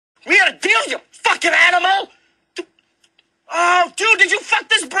We had a deal, you fucking animal! Oh, dude, did you fuck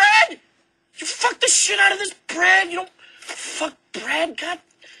this bread? You fucked the shit out of this bread. You don't fuck bread, God.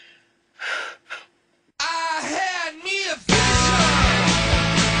 I had me a vision.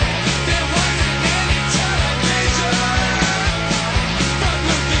 There wasn't any television. But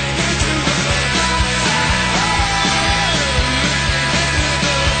looking into the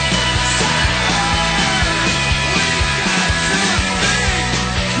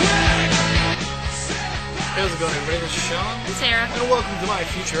How's it going, everybody? This is Shaun. It's Sarah. And welcome to my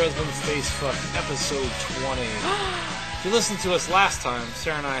Future Husband's Face Fuck, episode 20. If you listened to us last time,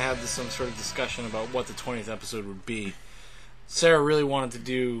 Sarah and I had some sort of discussion about what the 20th episode would be. Sarah really wanted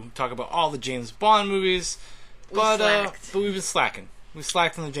to talk about all the James Bond movies, but we've been slacking. We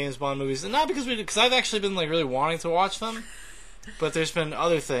slacked on the James Bond movies, and not because because I've actually been really wanting to watch them, but there's been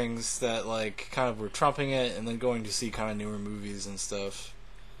other things that kind of were trumping it, and then going to see kind of newer movies and stuff.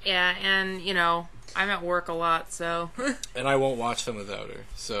 Yeah, and, I'm at work a lot, so... And I won't watch them without her,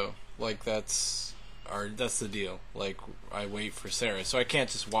 so, that's the deal. I wait for Sarah, so I can't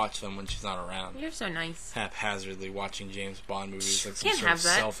just watch them when she's not around. You're so nice. Haphazardly watching James Bond movies like some Can't sort have of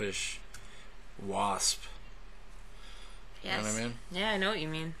that. selfish wasp. Yes. You know what I mean? Yeah, I know what you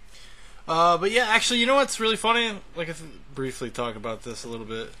mean. But yeah, actually, you know what's really funny? I could briefly talk about this a little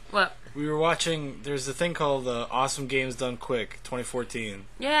bit. What? We were watching, there's a thing called Awesome Games Done Quick 2014.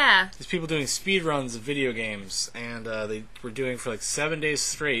 Yeah. These people doing speed runs of video games, and they were doing for 7 days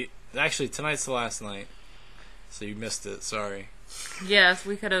straight. Actually, tonight's the last night, so you missed it, sorry. Yes,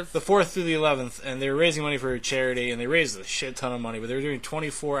 we could have... The 4th through the 11th, and they were raising money for a charity, and they raised a shit ton of money, but they were doing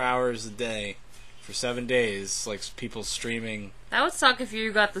 24 hours a day for 7 days, people streaming. That would suck if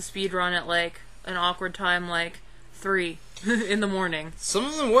you got the speed run at, an awkward time, 3 in the morning. Some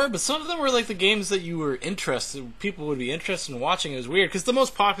of them were, but some of them were the games that you were interested, people would be interested in watching. It was weird, because the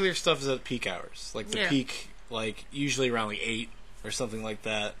most popular stuff is at peak hours. Peak, usually around 8 or something like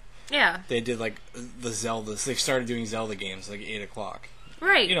that. Yeah. They did, the Zeldas. They started doing Zelda games, 8 o'clock.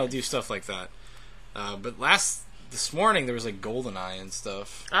 Right. Do stuff like that. But this morning, there was, GoldenEye and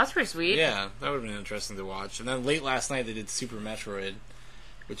stuff. That's pretty sweet. Yeah, that would have been interesting to watch. And then late last night, they did Super Metroid,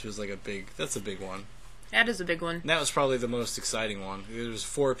 which was, that's a big one. That is a big one. And that was probably the most exciting one. There was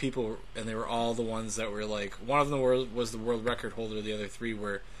 4 people, and they were all the ones that were, one of them was the world record holder, the other 3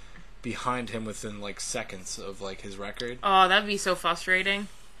 were behind him within, seconds of, his record. Oh, that'd be so frustrating.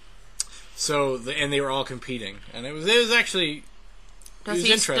 So, and they were all competing. And it was actually... Does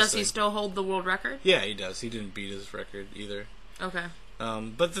he still hold the world record? Yeah, he does. He didn't beat his record either. Okay.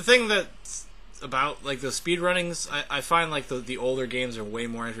 But the thing that's about the speedrunnings, I find the older games are way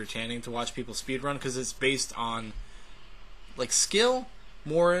more entertaining to watch people speedrun because it's based on skill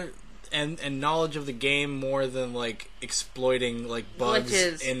more and knowledge of the game more than exploiting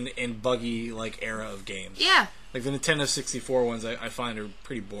bugs in buggy era of games. Yeah. The Nintendo 64 ones I find are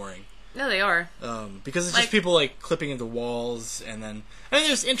pretty boring. No, they are. Because it's just people clipping into walls, and then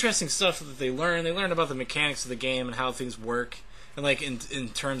there's interesting stuff that they learn. They learn about the mechanics of the game and how things work, and in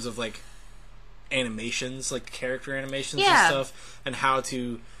terms of animations, character animations and stuff, and how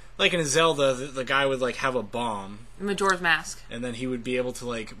to in a Zelda, the guy would have a bomb, Majora's Mask, and then he would be able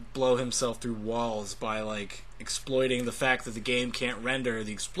to blow himself through walls by exploiting the fact that the game can't render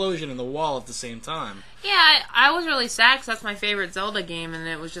the explosion in the wall at the same time. Yeah, I was really sad because that's my favorite Zelda game, and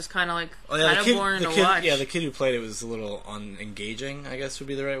it was just kind of boring to watch. Yeah, the kid who played it was a little unengaging, I guess would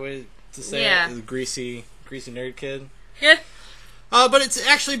be the right way to say it. The greasy nerd kid. Yeah.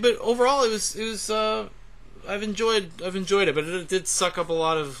 But overall, it was. I've enjoyed it, but it did suck up a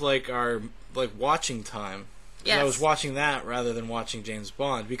lot of our watching time. Yes. I was watching that rather than watching James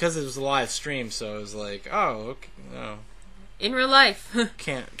Bond because it was a live stream. So I was like, oh, okay, no. In real life,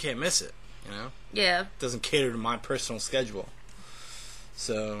 can't miss it. Yeah. It doesn't cater to my personal schedule.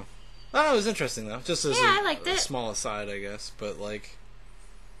 So, it was interesting though. Just as I liked a it. small aside, I guess. But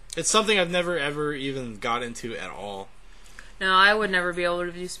it's something I've never ever even got into at all. No, I would never be able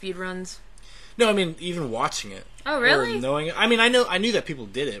to do speedruns. No, I mean even watching it. Oh, really? Or knowing it. I mean, I knew that people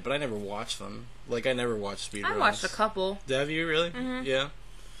did it, but I never watched them. I never watched speedruns. I watched a couple. Have you really? Mm-hmm. Yeah.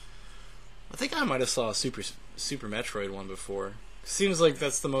 I think I might have saw a Super Metroid one before. Seems like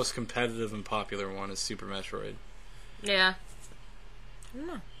that's the most competitive and popular one is Super Metroid. Yeah.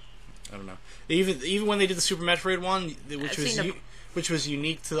 I don't know. Even when they did the Super Metroid one, which was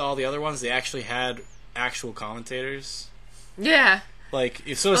unique to all the other ones, they actually had actual commentators. Yeah. So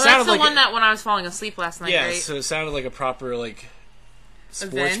it sounded that's the one that when I was falling asleep last night, yeah, right? so it sounded like a proper sports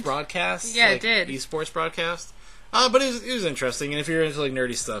event? broadcast. Yeah, it did. Esports broadcast. But it was interesting, and if you're into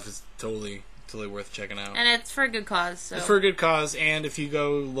nerdy stuff, it's totally totally worth checking out. And it's for a good cause. So. It's for a good cause, and if you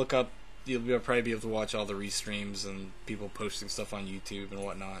go look up, you'll probably be able to watch all the restreams and people posting stuff on YouTube and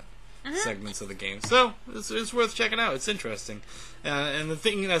whatnot. Segments of the game. So, it's worth checking out. It's interesting. And the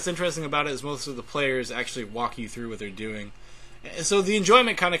thing that's interesting about it is most of the players actually walk you through what they're doing. So the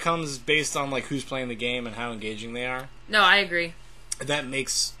enjoyment kind of comes based on like who's playing the game and how engaging they are. No, I agree. That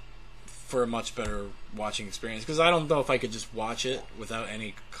makes for a much better watching experience, because I don't know if I could just watch it without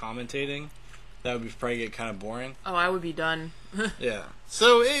any commentating. That would probably get kind of boring. Oh, I would be done. Yeah.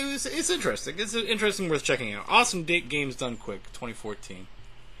 So it's interesting. It's interesting, worth checking out. Awesome games done quick. 2014.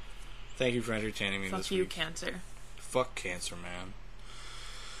 Thank you for entertaining me this week. Fuck you, cancer. Fuck cancer, man.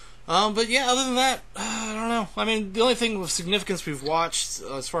 But yeah, other than that, I don't know. I mean, the only thing of significance we've watched,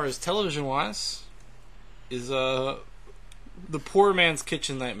 as far as television-wise, is The Poor Man's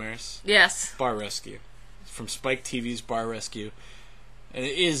Kitchen Nightmares. Yes. Bar Rescue. From Spike TV's Bar Rescue. And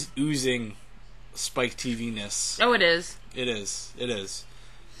it is oozing Spike TV-ness. Oh, it is. It is. It is.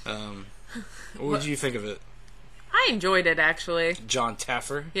 What did you think of it? I enjoyed it, actually. John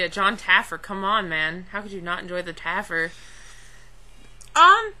Taffer? Yeah, John Taffer. Come on, man. How could you not enjoy the Taffer?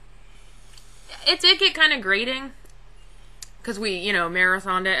 It did get kind of grating. Because we,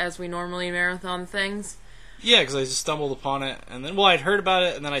 marathoned it as we normally marathon things. Yeah, because I just stumbled upon it. And then, I'd heard about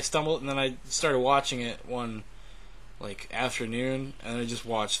it, and then I stumbled, and then I started watching it one, afternoon, and I just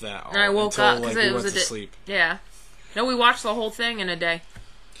watched that all And I woke until, up because we it went was to sleep. Yeah. No, we watched the whole thing in a day.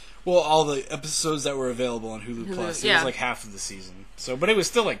 Well, all the episodes that were available on Hulu Plus, it yeah. was like half of the season. So, but it was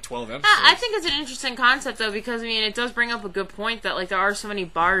still 12 episodes. I think it's an interesting concept, though, because, it does bring up a good point that, there are so many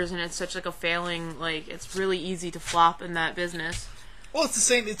bars, and it's such, a failing, it's really easy to flop in that business. Well, it's the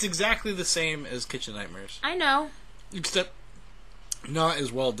same, it's exactly the same as Kitchen Nightmares. I know. Except not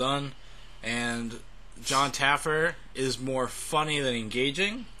as well done, and John Taffer is more funny than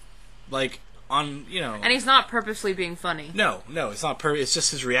engaging. And he's not purposely being funny. No, it's not it's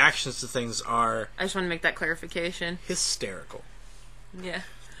just his reactions to things are I just want to make that clarification. hysterical. Yeah.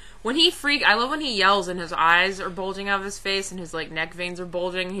 When he I love when he yells and his eyes are bulging out of his face and his, neck veins are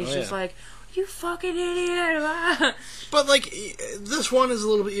bulging. He's just like, you fucking idiot. But, this one is a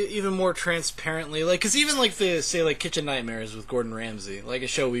little bit even more transparently, because even, Kitchen Nightmares with Gordon Ramsay, a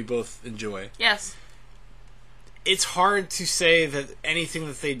show we both enjoy. Yes. It's hard to say that anything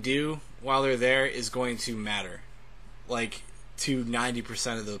that they do while they're there is going to matter, to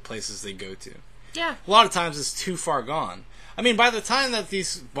 90% of the places they go to. Yeah. A lot of times it's too far gone. I mean, by the time that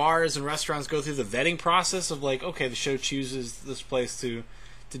these bars and restaurants go through the vetting process of, okay, the show chooses this place to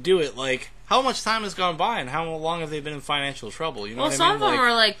do it, how much time has gone by and how long have they been in financial trouble? You know what I mean? Some of them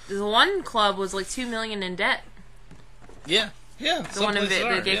were, the one club was, $2 million in debt. Yeah. The one in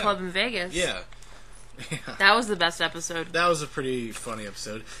the gay club in Vegas. Yeah. That was the best episode. That was a pretty funny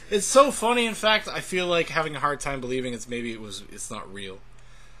episode. It's so funny, in fact, I feel like having a hard time believing it's not real.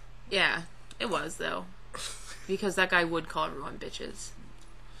 Yeah, it was, though. Because that guy would call everyone bitches.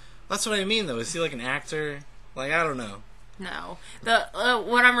 That's what I mean, though. Is he an actor? I don't know. No.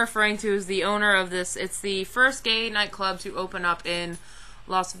 What I'm referring to is the owner of this. It's the first gay nightclub to open up in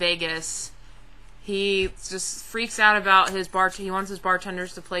Las Vegas. He just freaks out about his he wants his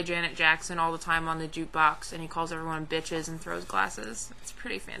bartenders to play Janet Jackson all the time on the jukebox, and he calls everyone bitches and throws glasses. It's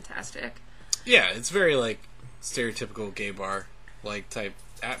pretty fantastic. Yeah, it's very, stereotypical gay bar, type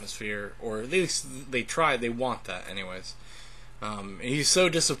atmosphere, or at least they want that anyways. And he's so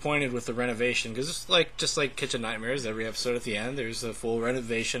disappointed with the renovation, because just like Kitchen Nightmares, every episode at the end, there's a full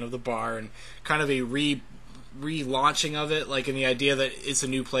renovation of the bar, and kind of a relaunching of it, in the idea that it's a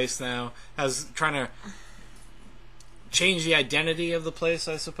new place now, trying to change the identity of the place,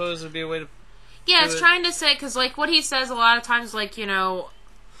 I suppose would be a way to it's trying to say, because what he says a lot of times,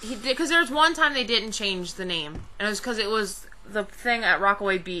 because there's one time they didn't change the name, and it was because it was the thing at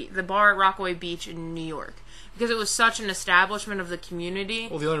the bar at Rockaway Beach in New York, because it was such an establishment of the community.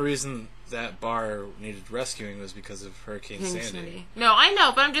 Well, the only reason that bar needed rescuing was because of Hurricane Sandy. No, I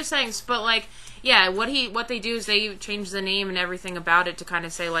know, but I'm just saying, but what they do is they change the name and everything about it to kind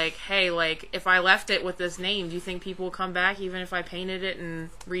of say hey, if I left it with this name, do you think people will come back even if I painted it and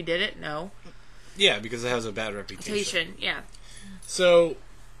redid it? No. Yeah, because it has a bad reputation. Yeah. So,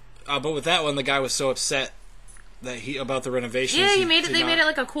 but with that one, the guy was so upset about the renovations. Yeah, they made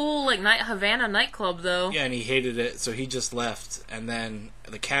it a cool Havana nightclub though. Yeah, and he hated it, so he just left. And then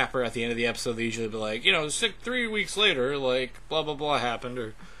the capper at the end of the episode, they usually be 3 weeks later, blah blah blah happened,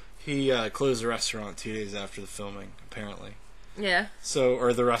 or he closed the restaurant 2 days after the filming, apparently. Yeah. So,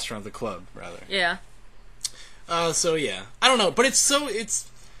 or the restaurant, the club rather. Yeah. So yeah, I don't know, but it's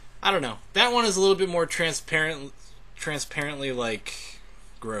I don't know. That one is a little bit more transparently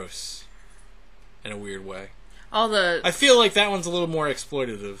gross. in a weird way. I feel like that one's a little more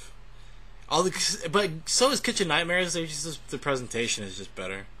exploitative. But so is Kitchen Nightmares. The presentation is just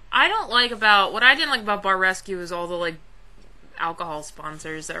better. What I didn't like about Bar Rescue is all the like alcohol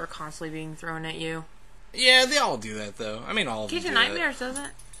sponsors that were constantly being thrown at you. Yeah, they all do that though. I mean, all of them. Kitchen do Nightmares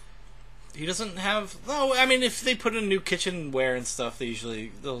doesn't. He doesn't have. No, I mean, if they put in new kitchenware and stuff,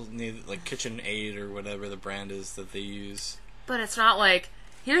 they'll need like KitchenAid or whatever the brand is that they use. But it's not like,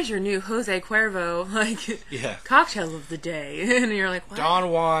 here's your new Jose Cuervo, like, Yeah. cocktail of the day. And you're like, what?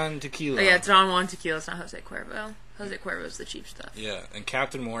 Don Juan Tequila. Oh, yeah, Don Juan Tequila. It's not Jose Cuervo. Jose Cuervo is the cheap stuff. Yeah, and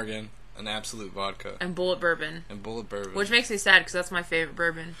Captain Morgan, an Absolute Vodka. And Bullet Bourbon. Which makes me sad, because that's my favorite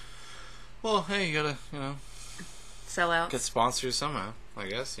bourbon. Well, hey, you gotta, Sell out. get sponsors somehow, I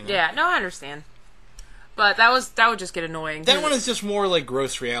guess. Yeah, no, I understand. But that would just get annoying. That one is just more like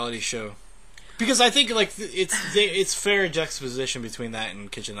gross reality show. Because I think like it's fair juxtaposition between that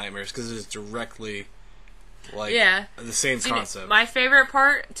and Kitchen Nightmares because it is directly like the same concept. My favorite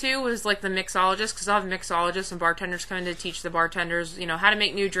part too was like the mixologist, because I'll have mixologists and bartenders come in to teach the bartenders, how to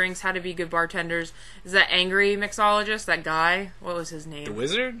make new drinks, how to be good bartenders. Is that angry mixologist, that guy? What was his name? The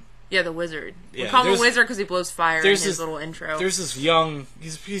Wizard? Yeah, the Wizard. Yeah, we call him a Wizard because he blows fire in his little intro. There's this young,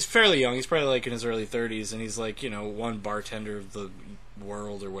 he's fairly young, he's probably like in his early 30s, and he's like, one bartender of the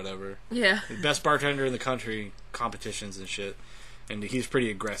world or whatever. Yeah. The best bartender in the country, competitions and shit. And he's pretty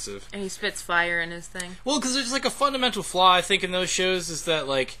aggressive. And he spits fire in his thing. Well, because there's like a fundamental flaw, I think, in those shows is that,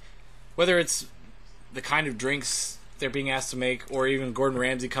 like, whether it's the kind of drinks they're being asked to make, or even Gordon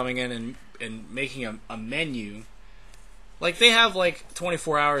Ramsay coming in and making a menu, like, they have, like,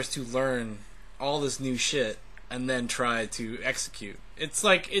 24 hours to learn all this new shit and then try to execute. It's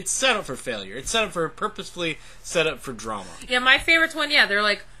like, it's set up for failure. It's purposefully set up for drama. Yeah, my favorite's when, they're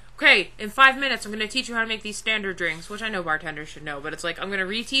like, okay, in 5 minutes I'm going to teach you how to make these standard drinks, which I know bartenders should know, but it's like, I'm going to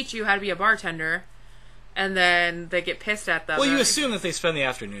reteach you how to be a bartender, and then they get pissed at them. Well, you assume that they spend the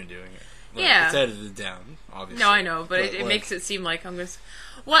afternoon doing it. Like, yeah. It's edited down, obviously. No, I know, but it makes it seem like I'm going to...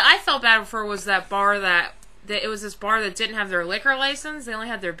 What I felt bad for was that bar that it was this bar that didn't have their liquor license, they only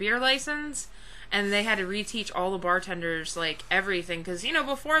had their beer license, and they had to reteach all the bartenders, like, everything, because,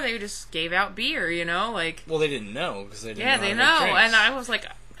 before they just gave out beer, like... Well, they didn't know, because they didn't know. Yeah, they know, and I was like...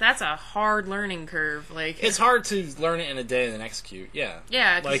 That's a hard learning curve. Like, it's hard to learn it in a day and then execute. Yeah.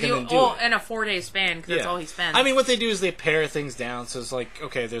 Yeah, because in a 4-day span, because that's all he spends. I mean, what they do is they pare things down, so it's like,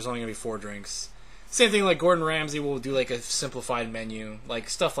 okay, there's only going to be 4 drinks. Same thing, like Gordon Ramsay will do like a simplified menu, like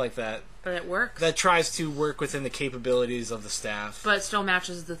stuff like that. But it works. That tries to work within the capabilities of the staff. But it still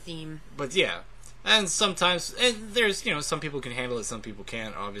matches the theme. But yeah. And sometimes, there's, some people can handle it, some people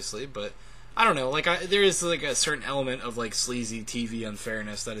can't, obviously, but... I don't know, like, there is, like, a certain element of, like, sleazy TV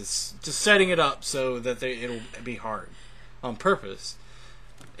unfairness that is just setting it up so that it'll be hard on purpose.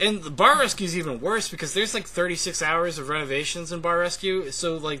 And the Bar Rescue is even worse because there's, like, 36 hours of renovations in Bar Rescue,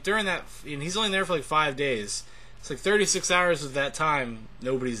 so, like, during that, and he's only there for, like, 5 days. It's, like, 36 hours of that time,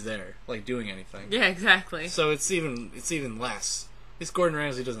 nobody's there, like, doing anything. Yeah, exactly. So it's even less. At least Gordon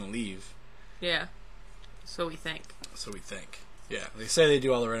Ramsay doesn't leave. Yeah. So we think. Yeah, they say they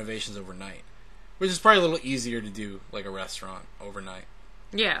do all the renovations overnight, which is probably a little easier to do, like a restaurant, overnight.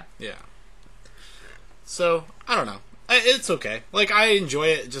 Yeah. Yeah. So, I don't know. It's okay. Like, I enjoy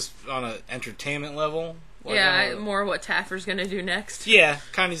it just on an entertainment level. Like, yeah, more what Taffer's gonna do next. Yeah,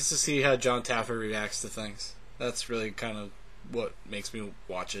 kind of just to see how John Taffer reacts to things. That's really kind of what makes me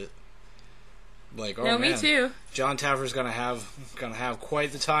watch it. Like, oh man, me too. John Taffer's gonna have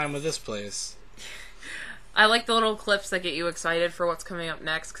quite the time with this place. I like the little clips that get you excited for what's coming up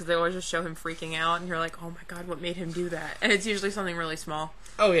next, because they always just show him freaking out, and you're like, oh my god, what made him do that? And it's usually something really small.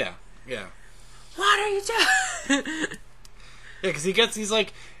 Oh, yeah. What are you doing? Yeah, because he's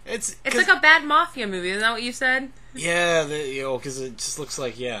like... It's like a bad mafia movie, isn't that what you said? Yeah, because it just looks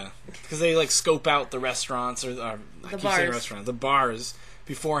like, because they, like, scope out the restaurants, or the bars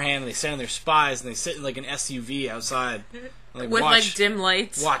beforehand, and they send in their spies, and they sit in, like, an SUV outside. And, with, like, dim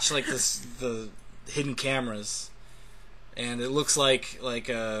lights. Watch, like, the hidden cameras, and it looks like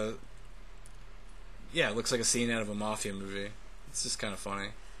it looks like a scene out of a mafia movie. It's just kind of funny.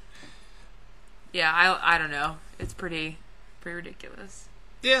 Yeah, I don't know. It's pretty ridiculous.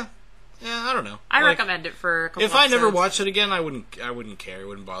 Yeah, I don't know. I recommend it for a couple If episodes. I never watched it again, I wouldn't care. It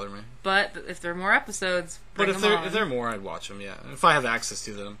wouldn't bother me. But if there are more episodes, if there are more, I'd watch them. Yeah, if I have access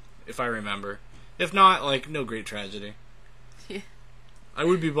to them, if I remember. If not, like, no great tragedy. Yeah. I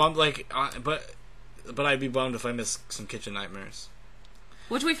would be bummed, but I'd be bummed if I missed some Kitchen Nightmares.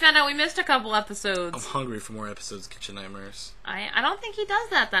 Which we found out we missed a couple episodes. I'm hungry for more episodes of Kitchen Nightmares. I don't think he does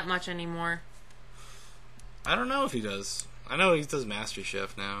that much anymore. I don't know if he does. I know he does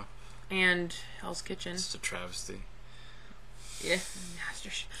MasterChef now. And Hell's Kitchen. It's a travesty. Yeah.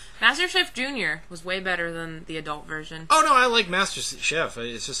 MasterChef Junior was way better than the adult version. Oh no, I like MasterChef.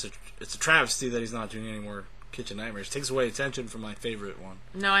 It's just it's a travesty that he's not doing any more Kitchen Nightmares. It takes away attention from my favorite one.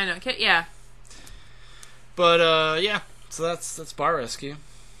 No, I know. Yeah. But yeah, so that's Bar Rescue.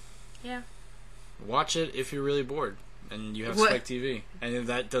 Yeah. Watch it if you're really bored and you have Spike TV, and if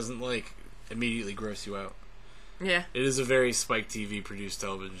that doesn't like immediately gross you out. Yeah. It is a very Spike TV produced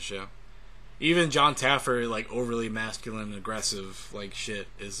television show. Even John Taffer, like overly masculine, aggressive, like shit,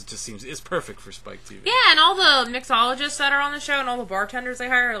 it's perfect for Spike TV. Yeah, and all the mixologists that are on the show and all the bartenders they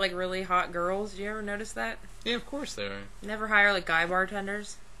hire are like really hot girls. Do you ever notice that? Yeah, of course they are. Never hire like guy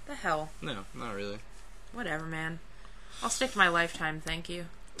bartenders. The hell? No, not really. Whatever, man. I'll stick to my Lifetime, thank you.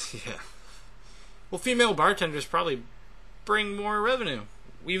 Yeah. Well, female bartenders probably bring more revenue,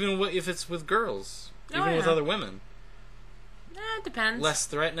 even if it's with girls, even with other women. It depends. Less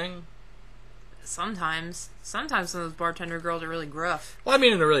threatening. Sometimes some of those bartender girls are really gruff. Well, I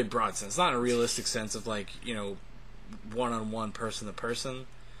mean in a really broad sense, not in a realistic sense of like, one-on-one, person-to-person.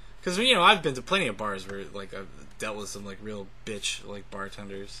 Because, I've been to plenty of bars where, like, I've dealt with some, like, real bitch, like,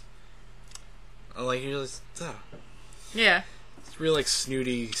 bartenders. Like, you're just, Yeah. It's real, like,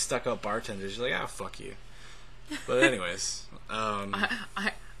 snooty, stuck-up bartenders. You're like, fuck you. But anyways,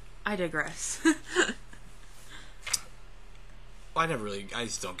 I digress. I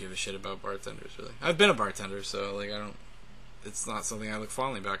just don't give a shit about bartenders, really. I've been a bartender, so, like, it's not something I look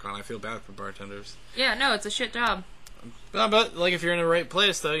fondly back on. I feel bad for bartenders. Yeah, no, it's a shit job. But like, if you're in the right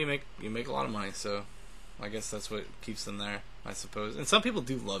place, though, you make a lot of money, so I guess that's what keeps them there, I suppose. And some people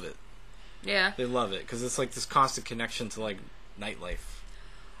do love it. Yeah. They love it, because it's, like, this constant connection to, like, nightlife.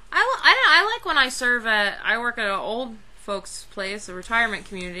 I like when I work at an old folks' place, a retirement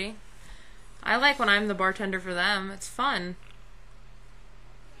community. I like when I'm the bartender for them. It's fun.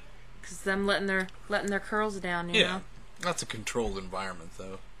 Because them letting their curls down, you know? That's a controlled environment,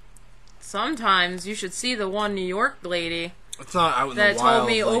 though. Sometimes you should see the one New York lady It's not out in that the wild. told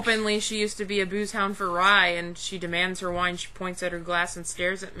me like, openly she used to be a booze hound for rye, and she demands her wine. She points at her glass and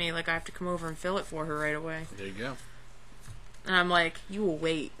stares at me like I have to come over and fill it for her right away. There you go. And I'm like, you will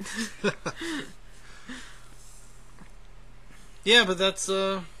wait. Yeah, but that's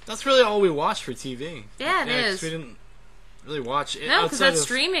really all we watched for TV. Yeah, it is. We didn't really watch it. No, because that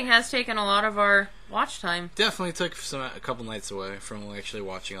streaming has taken a lot of our watch time. Definitely took a couple nights away from actually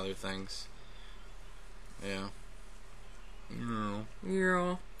watching other things. Yeah.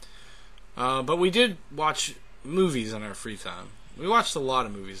 Yeah. But we did watch movies in our free time. We watched a lot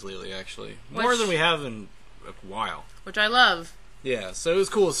of movies lately, actually. More than we have in a while. Which I love. Yeah, so it was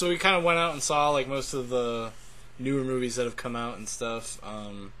cool. So we kind of went out and saw like most of the newer movies that have come out and stuff.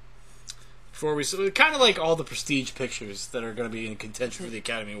 So kind of like all the prestige pictures that are going to be in contention for the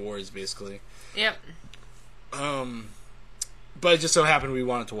Academy Awards, basically. Yep. But it just so happened we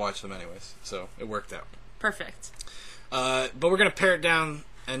wanted to watch them anyways, so it worked out. Perfect. But we're going to pare it down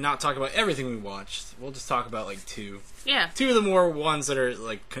and not talk about everything we watched. We'll just talk about like two. Yeah. Two of the more ones that are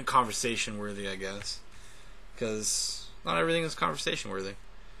like conversation worthy, I guess. Because not everything is conversation worthy.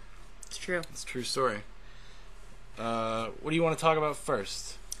 It's true. It's a true story. What do you want to talk about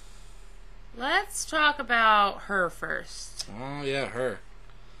first? Let's talk about Her first. Oh, yeah, Her.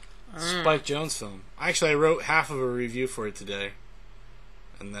 Spike Jonze film. Actually, I wrote half of a review for it today.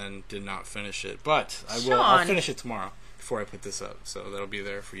 And then did not finish it. But I will. Shaun. I'll finish it tomorrow before I put this up. So that'll be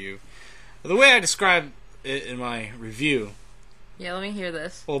there for you. The way I describe it in my review. Yeah, let me hear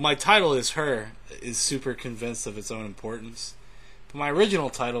this. Well, my title is Her is super convinced of its own importance. But my original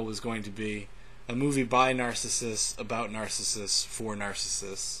title was going to be a movie by narcissists, about narcissists, for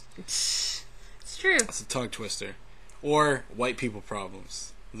narcissists. It's true. It's a tongue twister. Or White People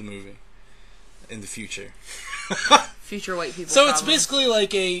Problems, the movie. In the future. Future white people So problems. it's basically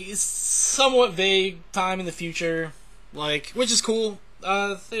like a somewhat vague time in the future, like, which is cool.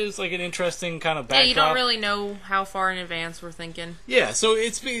 There's like an interesting kind of backdrop. Yeah, you don't really know how far in advance we're thinking. Yeah, so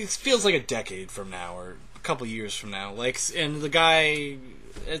it feels like a decade from now, or a couple years from now. Like, and the guy,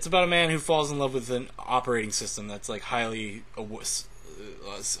 it's about a man who falls in love with an operating system that's like highly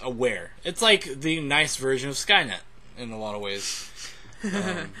aware. It's like the nice version of Skynet in a lot of ways.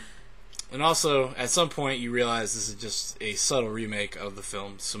 And also, at some point, you realize this is just a subtle remake of the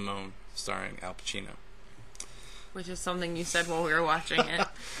film Simone, starring Al Pacino. Which is something you said while we were watching it.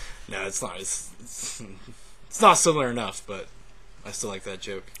 No, it's not. It's not similar enough, but I still like that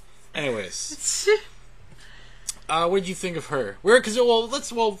joke. Anyways, what did you think of Her?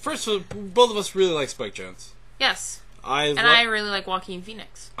 First, both of us really like Spike Jonze. Yes. I really like Joaquin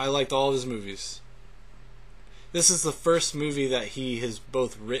Phoenix. I liked all of his movies. This is the first movie that he has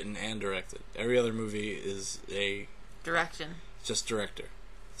both written and directed. Every other movie is Direction. just director.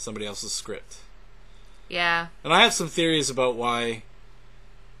 Somebody else's script. Yeah. And I have some theories about why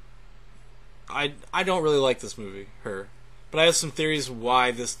I don't really like this movie, Her. But I have some theories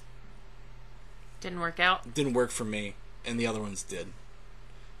why this Didn't work out. didn't work for me and the other ones did.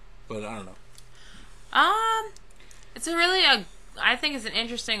 But I don't know. It's I think it's an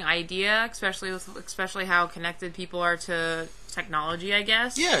interesting idea, especially how connected people are to technology, I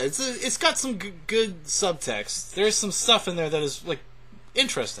guess. Yeah, it's got some good subtext. There's some stuff in there that is like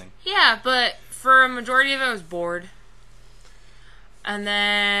interesting. Yeah, but for a majority of it I was bored. And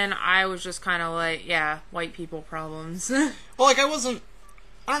then I was just kind of like, yeah, white people problems. Well, like I don't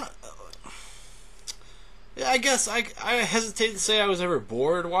know. Yeah, I guess I hesitate to say I was ever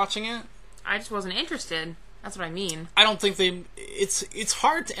bored watching it. I just wasn't interested. That's what I mean. I don't think it's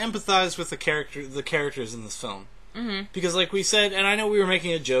hard to empathize with the characters in this film. Mm-hmm. Because like we said, and I know we were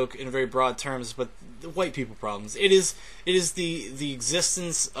making a joke in very broad terms, but the white people problems. It is the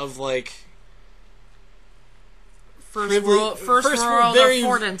existence of like first world very,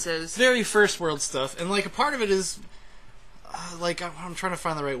 affordances. Very first world stuff. And like a part of it is like I'm trying to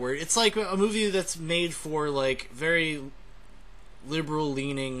find the right word. It's like a movie that's made for like very liberal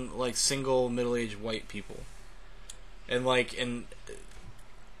leaning like single middle-aged white people. And like and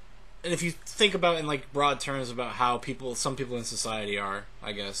if you think about in like broad terms about how some people in society are,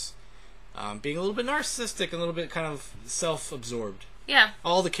 I guess, being a little bit narcissistic and a little bit kind of self-absorbed. Yeah.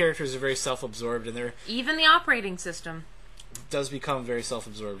 All the characters are very self-absorbed, and even the operating system does become very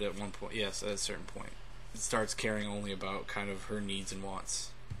self-absorbed at one point. Yes, at a certain point, it starts caring only about kind of her needs and wants.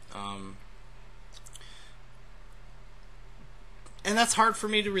 And that's hard for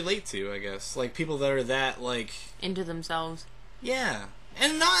me to relate to, I guess. Like, people that are that, like... into themselves. Yeah.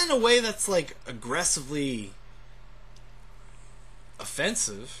 And not in a way that's, like, aggressively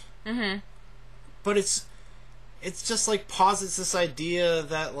offensive. Mm-hmm. But it's just, like, posits this idea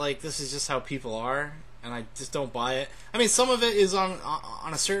that, like, this is just how people are, and I just don't buy it. I mean, some of it is on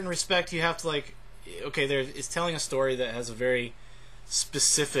a certain respect. You have to, like... Okay, it's telling a story that has a very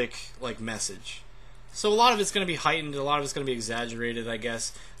specific, like, message. So a lot of it's going to be heightened, a lot of it's going to be exaggerated, I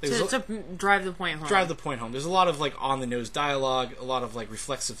guess. To drive the point home. Drive the point home. There's a lot of, like, on-the-nose dialogue, a lot of, like,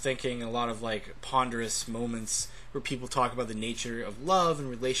 reflexive thinking, a lot of, like, ponderous moments where people talk about the nature of love and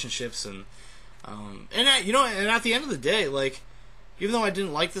relationships, and at the end of the day, like, even though I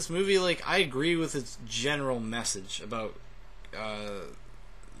didn't like this movie, like, I agree with its general message about,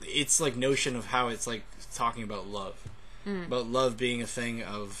 its, like, notion of how it's, like, talking about love. About love being a thing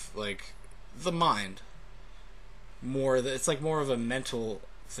of, like... the mind it's like more of a mental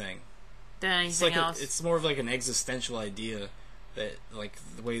thing than anything else. It's more of like an existential idea that like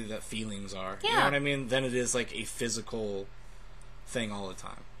the way that feelings are, yeah. You know what I mean, than it is like a physical thing all the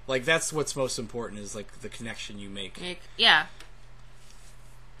time. Like that's what's most important is like the connection you make. Yeah.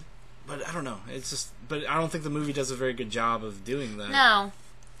 But I don't know, but I don't think the movie does a very good job of doing that. No,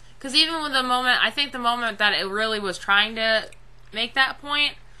 because even with I think the moment that it really was trying to make that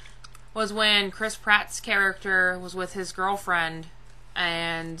point was when Chris Pratt's character was with his girlfriend,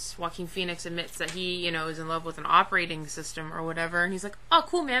 and Joaquin Phoenix admits that he, is in love with an operating system or whatever, and he's like, "Oh,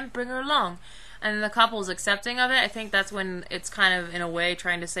 cool, man, bring her along." And the couple's accepting of it. I think that's when it's kind of, in a way,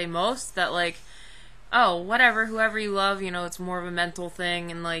 trying to say most that, like, oh, whatever, whoever you love, it's more of a mental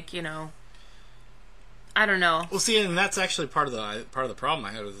thing, and, like, I don't know. Well, see, and that's actually part of the problem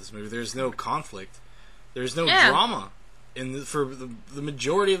I had with this movie. There's no conflict. There's no drama. For the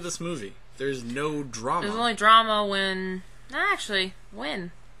majority of this movie, there's no drama. There's only drama when...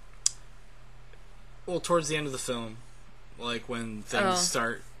 when? Well, towards the end of the film. Like, when things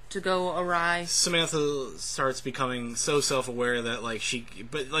start... to go awry. Samantha starts becoming so self-aware that, like, she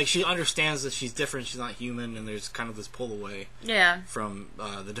understands that she's different, she's not human, and there's kind of this pull away from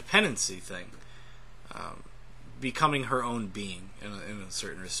the dependency thing. Becoming her own being in a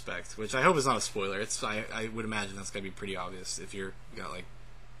certain respect, which I hope is not a spoiler. I would imagine that's gonna be pretty obvious if you got like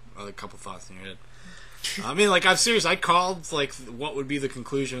a couple thoughts in your head. I mean, like I called like what would be the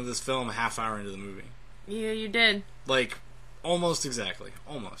conclusion of this film a half hour into the movie. Yeah, you did. Like almost exactly,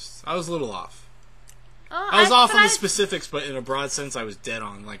 almost. I was a little off. I was off on the specifics, but in a broad sense, I was dead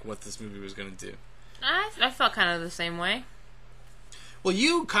on like what this movie was gonna do. I felt kind of the same way. Well,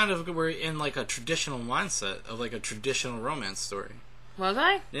 you kind of were in, like, a traditional mindset of, like, a traditional romance story. Was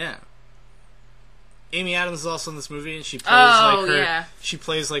I? Yeah. Amy Adams is also in this movie, and she plays, she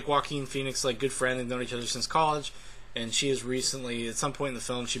plays, like, Joaquin Phoenix, like, good friend. They've known each other since college, and she is recently, at some point in the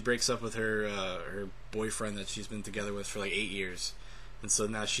film, she breaks up with her boyfriend that she's been together with for, like, 8 years. and so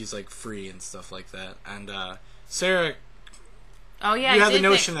now she's like free and stuff like that. And Sarah, Oh yeah, you I had the did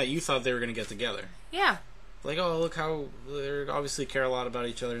notion that you thought they were going to get together. Yeah. Like, oh, look how they obviously care a lot about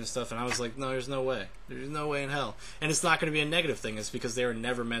each other and stuff. And I was like, no, there's no way. There's no way in hell. And it's not going to be a negative thing. It's because they were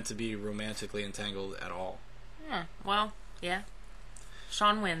never meant to be romantically entangled at all. Well, yeah.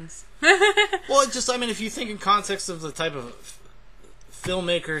 Shaun wins. Well, I mean, if you think in context of the type of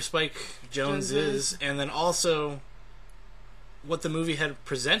filmmaker Spike Jonze is, and then also what the movie had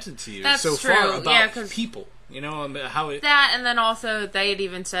presented to you That's so true. far about Yeah, 'cause people, how it... That, and then also they had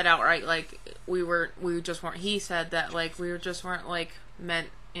even said outright, like, we just weren't, he said that, like, just weren't, like, meant,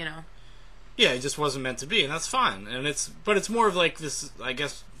 Yeah, it just wasn't meant to be, and that's fine. But it's more of like this, I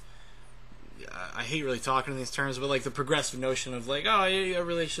guess, I hate really talking in these terms, but like the progressive notion of like, oh, yeah, a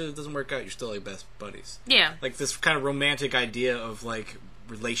relationship doesn't work out, you're still like best buddies. Yeah. Like this kind of romantic idea of like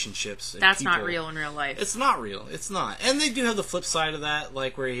relationships. And That's people. not real in real life. It's not real. It's not. And they do have the flip side of that,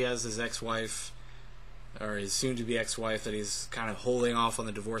 like where he has his ex-wife, or his soon-to-be ex-wife, that he's kind of holding off on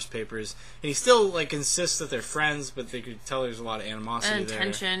the divorce papers. And he still like insists that they're friends, but they could tell there's a lot of animosity there.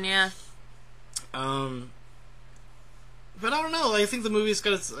 And tension, yeah. But I don't know. I think the movie's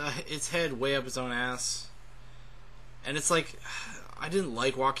got its head way up its own ass, and it's like I didn't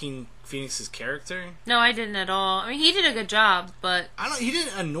like Joaquin Phoenix's character. No, I didn't at all. I mean, he did a good job, but He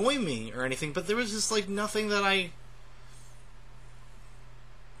didn't annoy me or anything. But there was just like nothing that I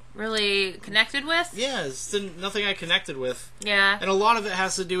really connected with. Yeah, it's nothing I connected with. Yeah. And a lot of it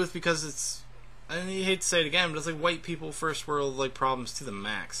has to do with because it's, and you hate to say it again, but it's like white people first world like problems to the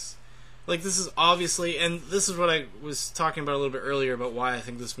max. Like, this is obviously, and this is what I was talking about a little bit earlier about why I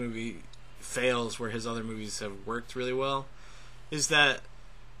think this movie fails where his other movies have worked really well, is that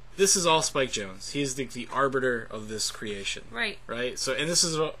this is all Spike Jonze. He's the arbiter of this creation. Right. Right? So, and this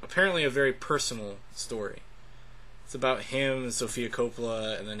is apparently a very personal story. It's about him and Sofia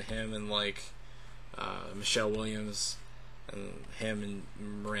Coppola, and then him and, like, Michelle Williams, and him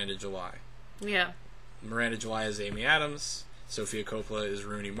and Miranda July. Yeah. Miranda July is Amy Adams, Sofia Coppola is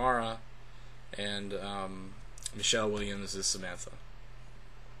Rooney Mara, and Michelle Williams is Samantha.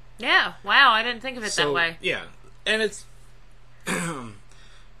 Yeah, wow, I didn't think of it that way. Yeah, and it's and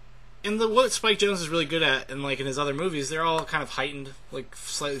what Spike Jonze is really good at, and like in his other movies, they're all kind of heightened, like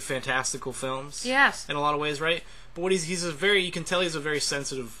slightly fantastical films. Yes, in a lot of ways, right? But what he's a very, you can tell he's a very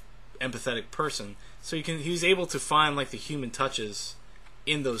sensitive, empathetic person. So he's able to find like the human touches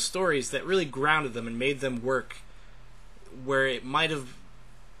in those stories that really grounded them and made them work, where it might have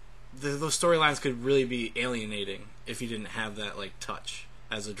those storylines could really be alienating if you didn't have that like touch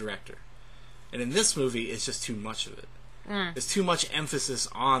as a director. And in this movie, it's just too much of it. There's too much emphasis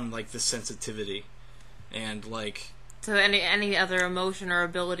on like the sensitivity and like to any other emotion or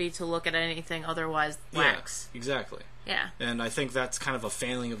ability to look at anything otherwise lacks. Yeah, exactly. Yeah. And I think that's kind of a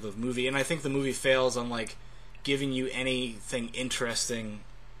failing of the movie, and I think the movie fails on like giving you anything interesting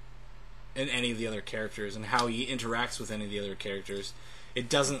in any of the other characters and how he interacts with any of the other characters.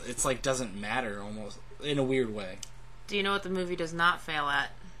 Doesn't matter almost in a weird way. Do you know what the movie does not fail at?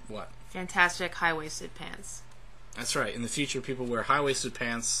 What? Fantastic high-waisted pants. That's right. In the future, people wear high-waisted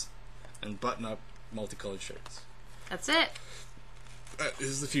pants and button-up multicolored shirts. That's it. This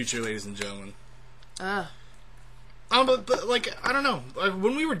is the future, ladies and gentlemen. Ugh. But like, I don't know. Like,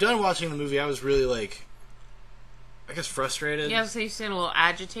 when we were done watching the movie, I was really like, I guess frustrated. Yeah, so you seem a little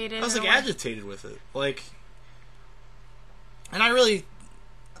agitated. I was like agitated with it, like, and I really,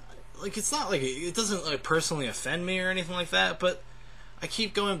 like, it's not like it doesn't like personally offend me or anything like that, but I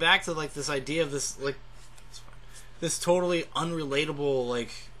keep going back to like this idea of this like this totally unrelatable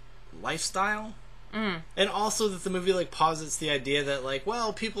like lifestyle. And also that the movie like posits the idea that like,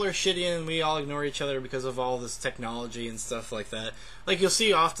 well, people are shitty and we all ignore each other because of all this technology and stuff like that. Like, you'll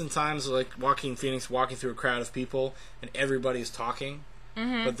see oftentimes like Joaquin Phoenix walking through a crowd of people and everybody's talking,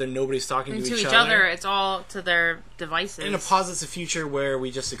 but then nobody's talking to each other. It's all to their devices. And it posits a future where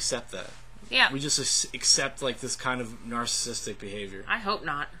we just accept that. Yeah. We just accept like this kind of narcissistic behavior. I hope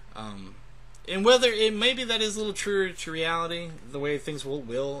not. And whether it maybe that is a little truer to reality, the way things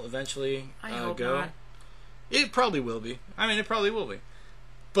will eventually I hope go. not. It probably will be. I mean, it probably will be.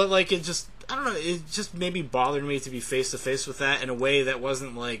 But like, it just, I don't know, it just maybe bothered me to be face to face with that in a way that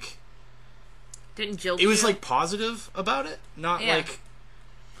wasn't like. Didn't jilt It was you? like positive about it, not like.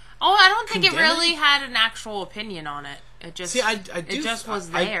 Oh, I don't think it condemning? really had an actual opinion on it. It just See, I do, it just was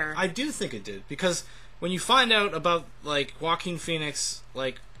there. I do think it did, because when you find out about like Joaquin Phoenix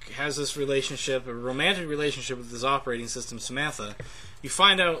like has this relationship, a romantic relationship with his operating system Samantha, you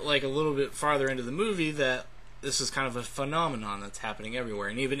find out like a little bit farther into the movie that this is kind of a phenomenon that's happening everywhere,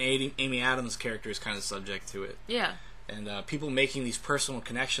 and even Amy Adams' character is kind of subject to it. Yeah. and people making these personal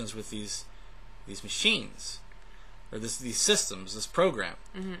connections with these machines, or these systems, this program.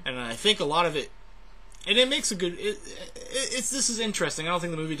 And I think a lot of it, and it makes a good. This is interesting. I don't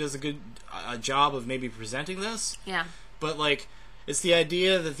think the movie does a good job of maybe presenting this. Yeah. But like, it's the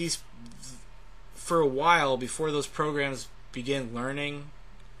idea that these, for a while before those programs begin learning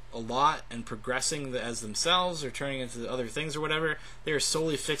a lot and progressing as themselves or turning into other things or whatever, they are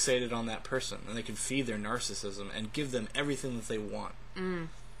solely fixated on that person, and they can feed their narcissism and give them everything that they want.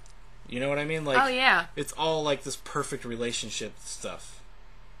 You know what I mean? Like, Oh, yeah. it's all like this perfect relationship stuff.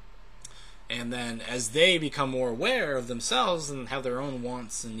 And then as they become more aware of themselves and have their own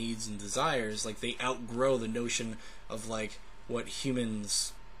wants and needs and desires, like, they outgrow the notion of like what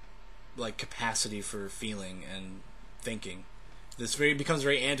humans, like, capacity for feeling and thinking. This becomes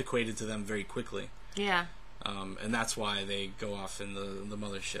very antiquated to them very quickly. Yeah. And that's why they go off in the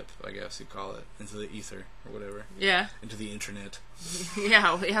mothership, I guess you'd call it, into the ether or whatever. Yeah. Into the internet.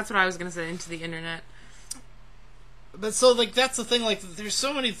 Yeah, that's what I was going to say, into the internet. But so, like, that's the thing, like, there's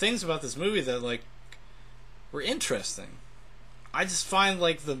so many things about this movie that, like, were interesting. I just find,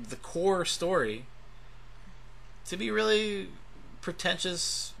 like, the core story to be really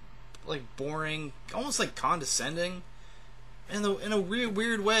pretentious, like, boring, almost, like, condescending. In a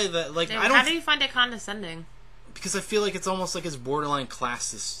weird way that, like, I don't... How do you find it condescending? Because I feel like it's almost like it's borderline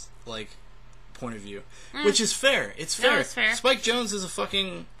classist, like, point of view. Which is fair. It's fair. No, it's fair. Spike Jonze is a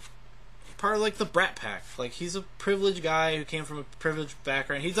fucking part of, like, the Brat Pack. Like, he's a privileged guy who came from a privileged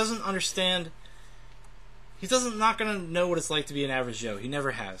background. He doesn't understand... not gonna know what it's like to be an average Joe. He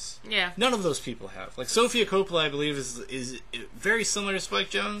never has. Yeah. None of those people have. Like, Sofia Coppola, I believe, is very similar to Spike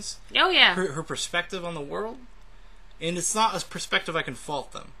Jonze. Oh, yeah. Her perspective on the world. And it's not a perspective I can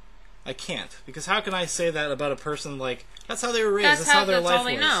fault them. I can't. Because how can I say that about a person, like, that's how they were raised, that's how their life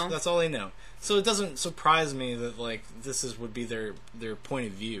was. Know. That's all they know. So it doesn't surprise me that, like, would be their point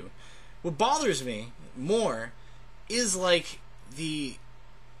of view. What bothers me more is, like,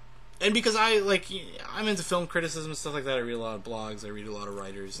 and because I'm into film criticism and stuff like that, I read a lot of blogs, I read a lot of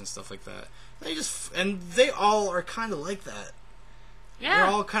writers and stuff like that. They all are kind of like that. Yeah.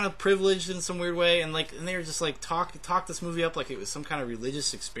 They're all kind of privileged in some weird way, and they're just like talk this movie up like it was some kind of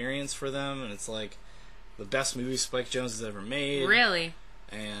religious experience for them, and it's like the best movie Spike Jonze has ever made. Really?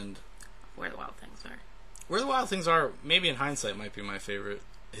 And Where the Wild Things Are. Where the Wild Things Are, maybe in hindsight, might be my favorite.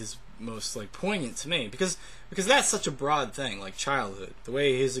 His most, like, poignant to me, because that's such a broad thing, like childhood. The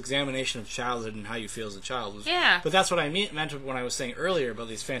way his examination of childhood and how you feel as a child was. Yeah. But that's what I meant when I was saying earlier about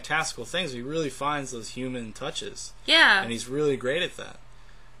these fantastical things. He really finds those human touches. Yeah. And he's really great at that.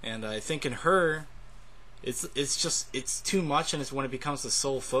 And I think in her, it's too much, and it's when it becomes the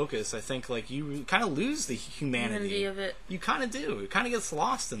sole focus. I think, like, you kind of lose the humanity of it. You kind of do. It kind of gets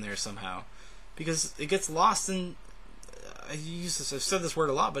lost in there somehow, because it gets lost in. I've said this word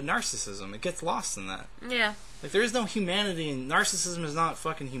a lot, but narcissism. It gets lost in that. Yeah. Like, there is no humanity, and narcissism is not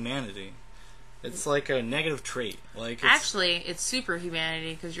fucking humanity. It's like a negative trait. Like, actually, it's super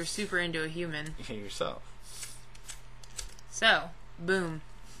humanity because you're super into a human. Yourself. So, boom.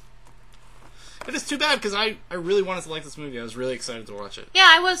 It is too bad because I really wanted to like this movie. I was really excited to watch it. Yeah,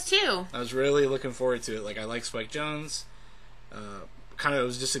 I was too. I was really looking forward to it. Like, I like Spike Jonze. I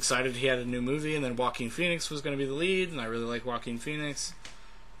was just excited he had a new movie, and then Joaquin Phoenix was going to be the lead, and I really like Joaquin Phoenix.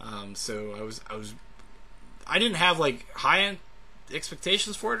 So I didn't have, like, high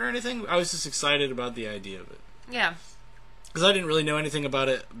expectations for it or anything. I was just excited about the idea of it. Yeah. Because I didn't really know anything about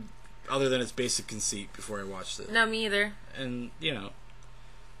it other than its basic conceit before I watched it. No, me either. And, and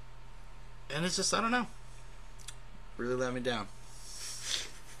it's just, I don't know. Really let me down.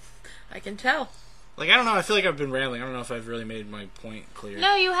 I can tell. Like, I don't know, I feel like I've been rambling. I don't know if I've really made my point clear.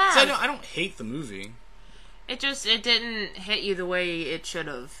 No, you have. So I don't hate the movie. It didn't hit you the way it should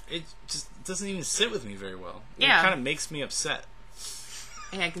have. It just doesn't even sit with me very well. Yeah. It kind of makes me upset.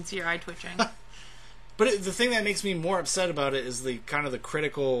 Yeah, I can see your eye twitching. But the thing that makes me more upset about it is the kind of the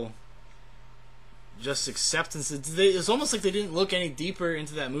critical just acceptance. It's almost like they didn't look any deeper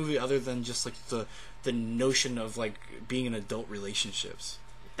into that movie other than just, like, the notion of, like, being in adult relationships.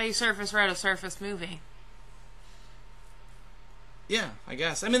 They read a surface movie. Yeah, I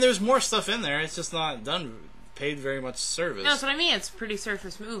guess. I mean, there's more stuff in there. It's just not paid very much service. No, that's what I mean. It's a pretty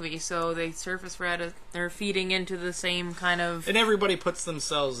surface movie, so they they're feeding into the same kind of... And everybody puts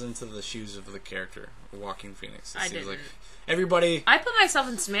themselves into the shoes of the character, Joaquin Phoenix. I didn't. Like everybody... I put myself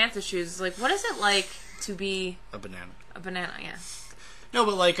in Samantha's shoes. Like, what is it like to be... A banana. A banana, yeah. No,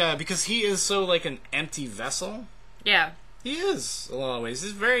 but, like, because he is so, like, an empty vessel. Yeah. He is, in a lot of ways.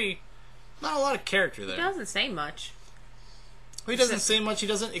 He's not a lot of character there. He doesn't say much. Well, he doesn't say much, he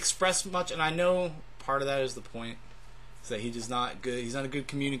doesn't express much, and I know part of that is the point. is that he does not good. He's not a good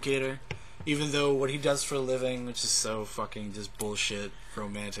communicator, even though what he does for a living, which is so fucking just bullshit,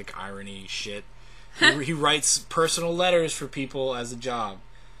 romantic irony shit. He writes personal letters for people as a job.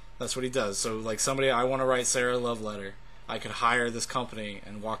 That's what he does. So, like, I want to write Sarah a love letter. I could hire this company,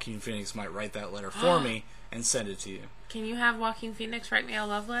 and Joaquin Phoenix might write that letter for me and send it to you. Can you have Joaquin Phoenix write me a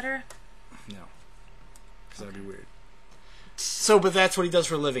love letter? No. Because that would be weird. So, but that's what he does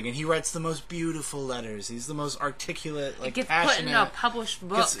for a living, and he writes the most beautiful letters. He's the most articulate, like, It gets passionate. put in a published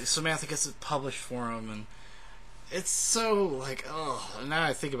book. Samantha gets it published for him, and it's so, like, oh. And now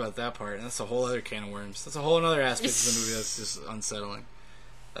I think about that part, and that's a whole other can of worms. That's a whole other aspect of the movie that's just unsettling.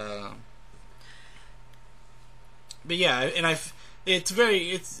 But yeah, and it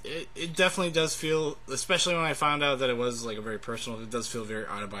definitely does feel, especially when I found out that it was like a very personal, it does feel very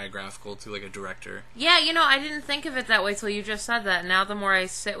autobiographical to like a director. Yeah, I didn't think of it that way till you just said that. Now the more I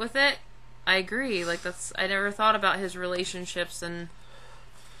sit with it, I agree. Like, I never thought about his relationships and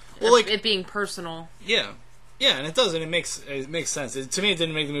it being personal. Yeah, and it does, and it makes sense. To me, it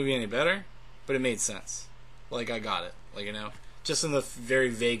didn't make the movie any better, but it made sense. Like, I got it. Like, just in the very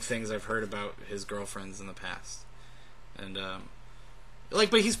vague things I've heard about his girlfriends in the past. And,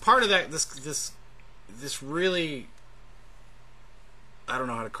 but he's part of that, this really, I don't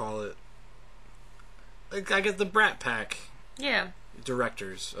know how to call it, like, I get the Brat Pack. Yeah.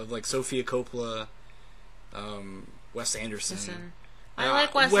 Directors of, like, Sofia Coppola, Wes Anderson. I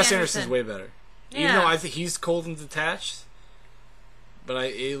like Wes Anderson. Anderson's way better. Yeah. Even though I think he's cold and detached, but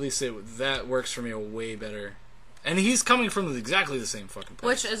at least that works for me way better. And he's coming from exactly the same fucking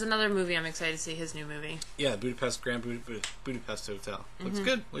place. Which is another movie I'm excited to see, his new movie. Yeah, Budapest Hotel. Looks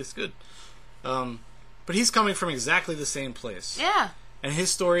good. But he's coming from exactly the same place. Yeah. And his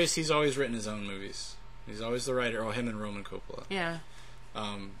story is he's always written his own movies. He's always the writer. Oh, him and Roman Coppola. Yeah.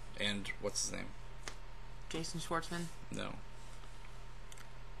 And what's his name? Jason Schwartzman. No.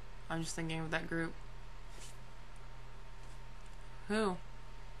 I'm just thinking of that group. Who?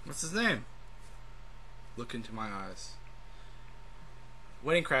 What's his name? Look into my eyes.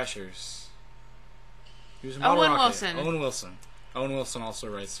 Wedding Crashers. He was in Model Owen Rocket. Wilson. Owen Wilson. Owen Wilson also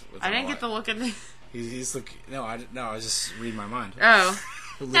writes with I didn't get the look at the... He's the... No, I was just reading my mind. Oh.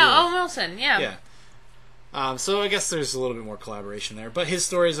 No, Owen Wilson, yeah. Yeah. So I guess there's a little bit more collaboration there. But his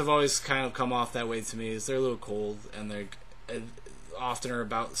stories have always kind of come off that way to me. Is they're a little cold, and they're often are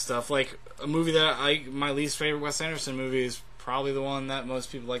about stuff. Like, a movie that my least favorite Wes Anderson movie is probably the one that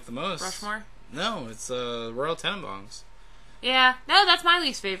most people like the most. Rushmore? No, it's Royal Tenenbaums. Yeah. No, that's my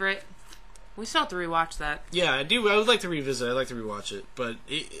least favorite. We still have to rewatch that. Yeah, I do. I would like to revisit it. I'd like to rewatch it. But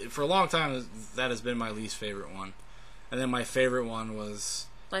for a long time, that has been my least favorite one. And then my favorite one was...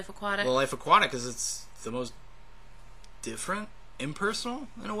 Life Aquatic? Well, Life Aquatic, because it's the most different, impersonal,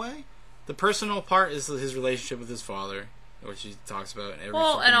 in a way. The personal part is his relationship with his father, which he talks about in every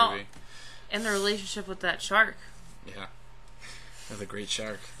movie. And the relationship with that shark. Yeah. The great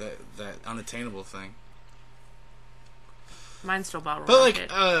shark. That unattainable thing. Mine's still Bottle But,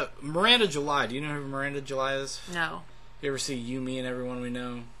 Rocket. like, Miranda July. Do you know who Miranda July is? No. You ever see You, Me, and Everyone We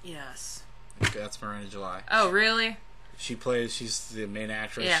Know? Yes. Okay, that's Miranda July. Oh, really? She's the main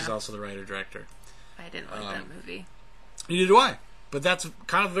actress. Yeah. She's also the writer-director. I didn't like that movie. Neither do I. But that's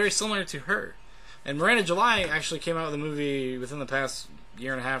kind of very similar to her. And Miranda July actually came out with a movie within the past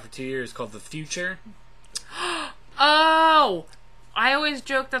year and a half or 2 years called The Future. Oh! I always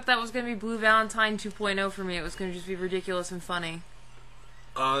joked that was going to be Blue Valentine 2.0 for me. It was going to just be ridiculous and funny.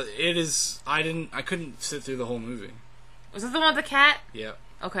 It is... I couldn't sit through the whole movie. Was it the one with the cat? Yeah.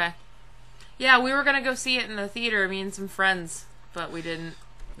 Okay. Yeah, we were going to go see it in the theater, me and some friends, but we didn't.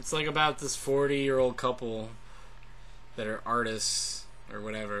 It's like about this 40-year-old couple that are artists or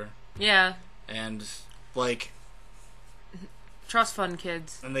whatever. Yeah. And, like... Trust fund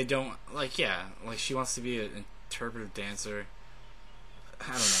kids. And they don't... Like, yeah. Like, she wants to be an interpretive dancer.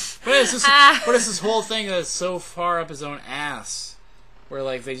 I don't know. But it's this whole thing that's so far up his own ass. Where,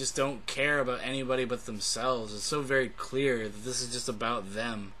 like, they just don't care about anybody but themselves. It's so very clear that this is just about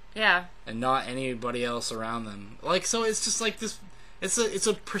them. Yeah. And not anybody else around them. Like, so it's just like this... It's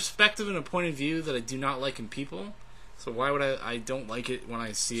a perspective and a point of view that I do not like in people. So why would I don't like it when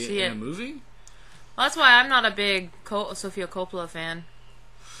I see it in a movie? Well, that's why I'm not a big Sofia Coppola fan.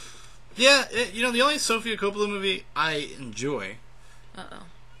 Yeah, the only Sofia Coppola movie I enjoy... Uh-oh.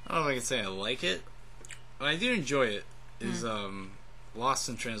 I don't know if I can say I like it, but I do enjoy it, is Lost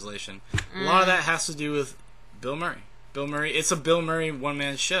in Translation. A lot of that has to do with Bill Murray. It's a Bill Murray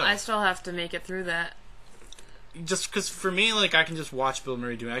one-man show. I still have to make it through that. Just because for me, like, I can just watch Bill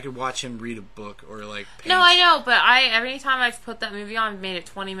Murray do it. I could watch him read a book or, like, paint. No, I know, but every time I've put that movie on, I've made it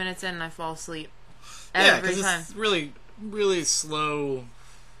 20 minutes in and I fall asleep. Yeah, because it's really really slow,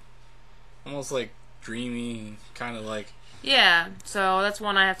 almost like dreamy, kind of like. Yeah, so that's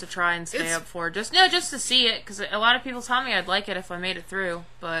one I have to try and stay up for. Just to see it, because a lot of people tell me I'd like it if I made it through,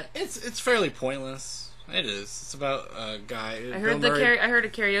 but it's fairly pointless. It is. It's about a guy. I heard I heard a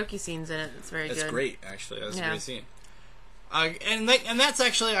karaoke scenes in it. It's very good. It's great, actually. That's a great scene. And that's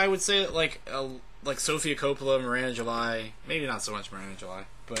actually, I would say, like Sofia Coppola, Miranda July, maybe not so much Miranda July,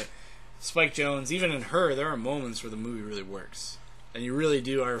 but Spike Jonze. Even in Her, there are moments where the movie really works, and you really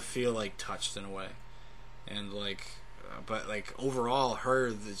do feel like touched in a way, and like. But like overall,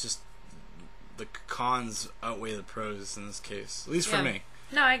 Her, just the cons outweigh the pros in this case. At least for me.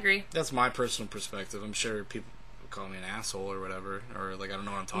 No, I agree. That's my personal perspective. I'm sure people call me an asshole or whatever, or like I don't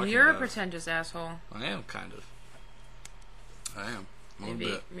know what I'm talking about. You're a pretentious asshole. I am, kind of. I am. A little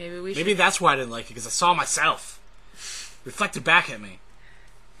bit. Maybe that's why I didn't like it, because I saw myself reflected back at me.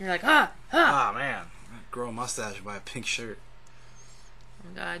 You're like, man, grow a mustache and buy a pink shirt.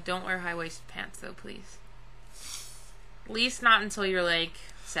 Oh God, don't wear high-waisted pants though, please. At least not until you're like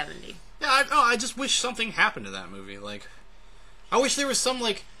 70. Yeah, I just wish something happened to that movie. Like, I wish there was some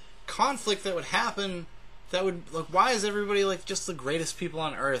like conflict that would happen. That would, like, why is everybody like just the greatest people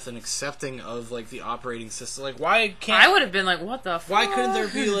on earth and accepting of like the operating system? Like, why can't I would have been like, what the fuck? Why couldn't there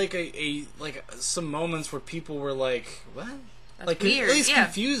be like a some moments where people were like, what? That's like weird. At least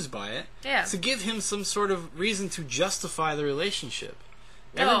confused by it. Yeah. To give him some sort of reason to justify the relationship.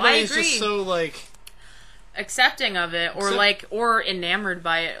 No, Everybody's I agree. just so like accepting of it, or enamored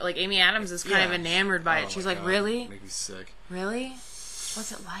by it. Like Amy Adams is kind of enamored by it. She's like, God. really? Make me sick. Really?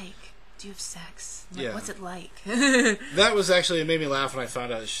 What's it like? Do you have sex? Like, what's it like? That was actually, it made me laugh when I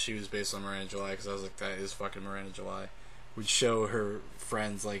found out she was based on Miranda July, because I was like, that is fucking Miranda July. Would show her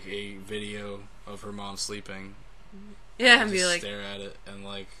friends like a video of her mom sleeping. Yeah, and be like, stare at it and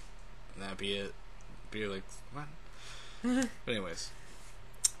like, and that'd be it. Be like, what? But anyways.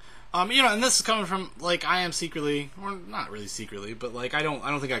 And this is coming from, like, I am secretly, or not really secretly, but, like, I don't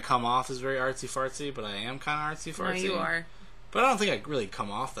think I come off as very artsy-fartsy, but I am kind of artsy-fartsy. no, you are. But I don't think I really come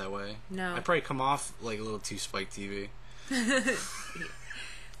off that way. No. I probably come off, like, a little too Spike TV.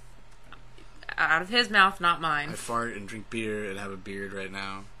 Out of his mouth, not mine. I fart and drink beer and have a beard right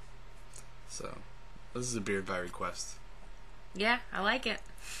now. So, this is a beard by request. Yeah, I like it.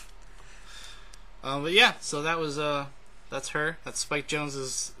 But yeah, so that was, that's Her. That's Spike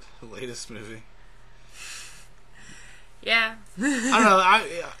Jonze's latest movie. Yeah. I don't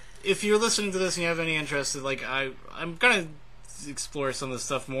know. If you're listening to this and you have any interest, like I'm gonna explore some of the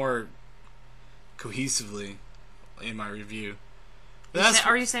stuff more cohesively in my review.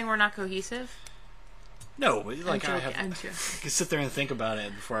 Are you saying we're not cohesive? No, like I can sit there and think about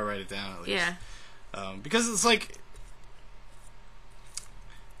it before I write it down. At least. Yeah. Because it's like,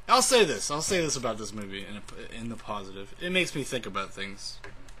 I'll say this about this movie in the positive. It makes me think about things.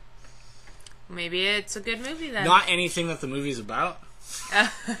 Maybe it's a good movie then. Not anything that the movie's about,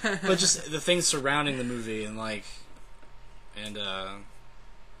 but just the things surrounding the movie and I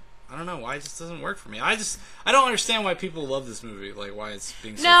don't know why it just doesn't work for me. I don't understand why people love this movie. Like why it's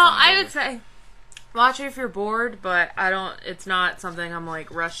being so. No, I would say watch it if you're bored, but it's not something I'm like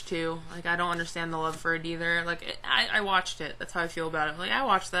rushed to. Like I don't understand the love for it either. Like I watched it. That's how I feel about it. Like I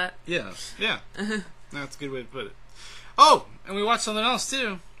watched that. Yeah. That's a good way to put it. Oh, and we watched something else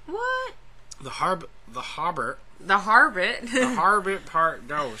too. What? The Hobbit. The Hobbit. The Hobbit Part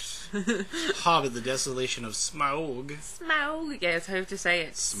Dos. Hobbit, the Desolation of Smaug. Smaug. Yeah, that's how you have to say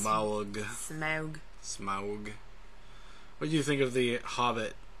it. Smaug. What do you think of the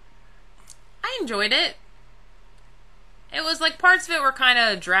Hobbit? I enjoyed it. It was like parts of it were kind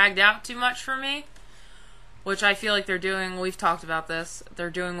of dragged out too much for me, which I feel like they're doing. We've talked about this. They're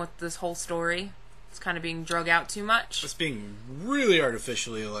doing with this whole story. It's kind of being drug out too much. It's being really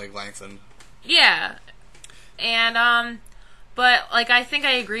artificially like lengthened. Yeah. And but like I think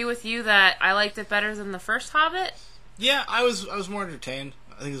I agree with you that I liked it better than the first Hobbit. Yeah, I was more entertained.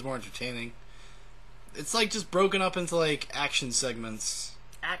 I think it was more entertaining. It's like just broken up into like action segments.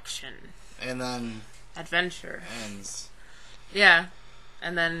 Action. And then adventure. Ends. Yeah.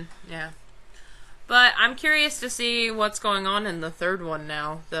 And then But I'm curious to see what's going on in the third one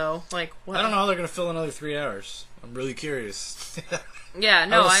now, though. Like, what? I don't know how they're going to fill another 3 hours. I'm really curious. Yeah,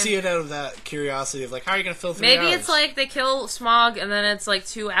 no, I see it out of that curiosity of like, how are you going to fill 3 hours? Maybe it's like they kill Smaug and then it's like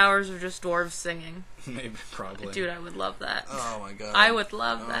 2 hours of just dwarves singing. Maybe, probably. Dude, I would love that. Oh my god. I would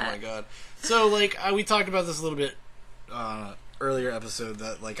love that. Oh my god. So, like, we talked about this a little bit earlier episode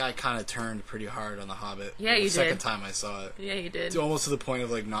that, like, I kind of turned pretty hard on The Hobbit. Yeah, you did. The second time I saw it. Yeah, you did. Almost to the point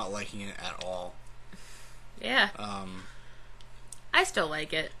of, like, not liking it at all. Yeah. I still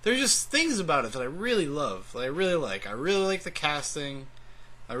like it. There's just things about it that I really love. That I really like. I really like the casting.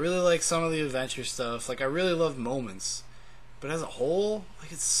 I really like some of the adventure stuff. Like, I really love moments. But as a whole,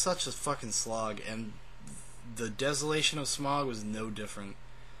 like, it's such a fucking slog. And the Desolation of Smaug was no different.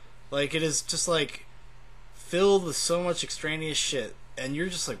 Like, it is just, like, filled with so much extraneous shit. And you're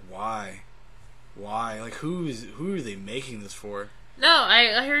just like, why? Why? Like, who are they making this for? No,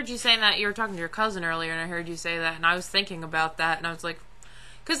 I heard you saying that. You were talking to your cousin earlier, and I heard you say that, and I was thinking about that, and I was like...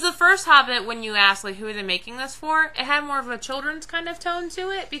 Because the first Hobbit, when you asked, like, who are they making this for, it had more of a children's kind of tone to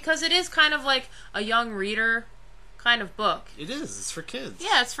it, because it is kind of like a young reader kind of book. It is. It's for kids.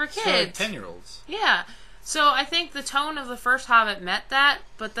 Yeah, it's for kids. It's for, like, 10-year-olds. Yeah. So I think the tone of the first Hobbit met that,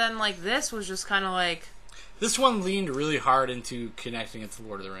 but then, like, this was just kind of like... This one leaned really hard into connecting it to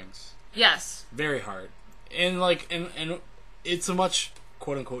Lord of the Rings. Yes. Very hard. And, like, and it's a much,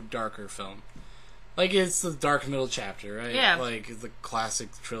 quote-unquote, darker film. Like, it's the dark middle chapter, right? Yeah. Like, the classic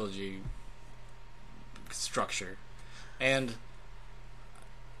trilogy structure. And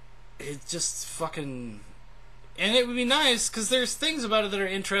it just fucking... And it would be nice, because there's things about it that are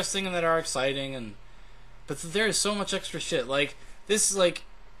interesting and that are exciting, and but there is so much extra shit. Like, this, like...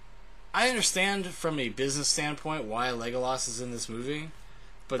 I understand from a business standpoint why Legolas is in this movie.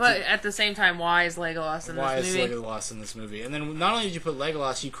 But at the same time, why is Legolas in this movie? Why is Legolas in this movie? And then not only did you put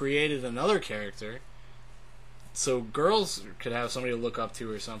Legolas, you created another character. So girls could have somebody to look up to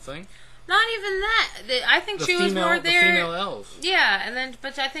or something. Not even that. I think she was more there. The female elf. Yeah, and then,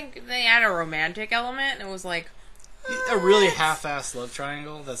 but I think they add a romantic element, and it was like... A really half-assed love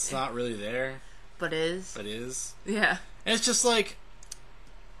triangle that's not really there. But is. But is. Yeah. And it's just like...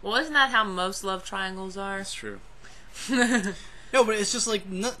 Well, isn't that how most love triangles are? That's true. No, but it's just like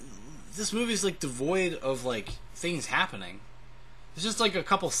this movie's like devoid of like things happening. It's just like a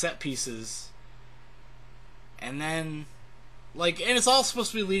couple set pieces, and then like, and it's all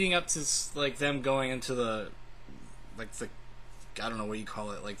supposed to be leading up to like them going into the I don't know what you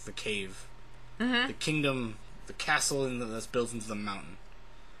call it, like the cave, the kingdom, the castle that's built into the mountain,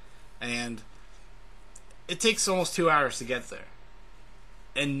 and it takes almost 2 hours to get there,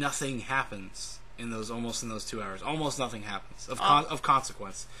 and nothing happens. In those 2 hours, almost nothing happens of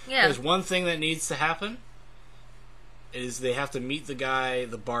consequence. Yeah. There's one thing that needs to happen. Is they have to meet the guy,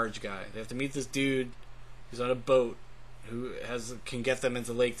 the barge guy. They have to meet this dude who's on a boat who can get them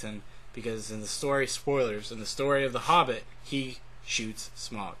into Laketon, because in the story, spoilers, in the story of the Hobbit, he shoots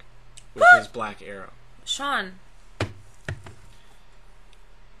Smaug with his black arrow. Shaun,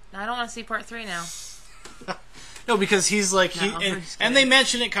 I don't want to see part 3 now. No, because he's like and they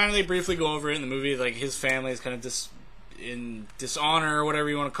mention it kind of. They briefly go over it in the movie. Like, his family is kind of in dishonor or whatever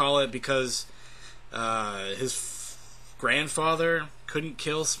you want to call it, because his grandfather couldn't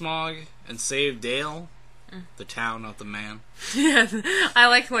kill Smaug and save Dale, the town, not the man. Yes, I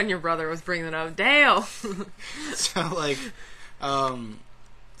liked when your brother was bringing it up. Dale. So like,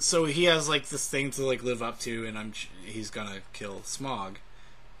 so he has like this thing to like live up to, and he's gonna kill Smaug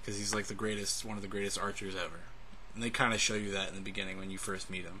because he's like one of the greatest archers ever. And they kind of show you that in the beginning when you first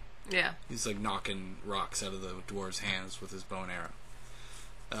meet him. Yeah. He's like knocking rocks out of the dwarves' hands with his bow and arrow.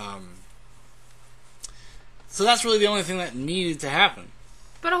 So that's really the only thing that needed to happen.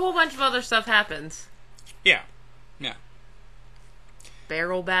 But a whole bunch of other stuff happens. Yeah. Yeah.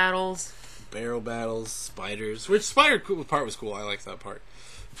 Barrel battles, spiders. Which spider part was cool. I liked that part.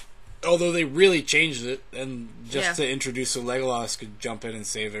 Although they really changed it, and just to introduce so Legolas could jump in and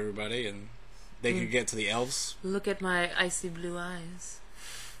save everybody, and they could get to the elves. Look at my icy blue eyes.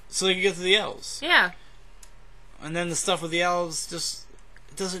 So they could get to the elves. Yeah. And then the stuff with the elves just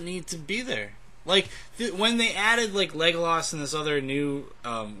doesn't need to be there. Like, when they added, like, Legolas and this other new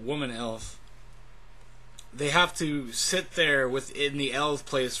woman elf, they have to sit there within the elf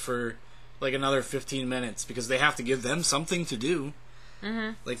place for, like, another 15 minutes, because they have to give them something to do.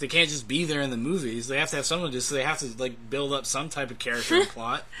 Mm-hmm. Like, they can't just be there in the movies. They have to have something to do, so they have to, like, build up some type of character and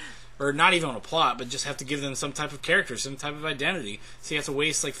plot. Or not even on a plot, but just have to give them some type of character, some type of identity. So you have to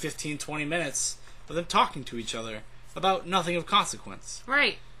waste, like, 15, 20 minutes of them talking to each other about nothing of consequence.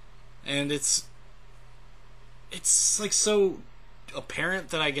 Right. And it's like so apparent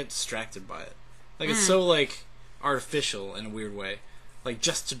that I get distracted by it. Like, it's so like artificial in a weird way, like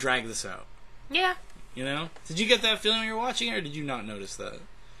just to drag this out. Yeah. You know? Did you get that feeling when you were watching it, or did you not notice that?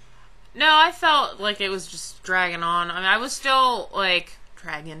 No, I felt like it was just dragging on. I mean, I was still like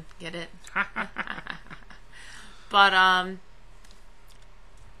dragging, get it? But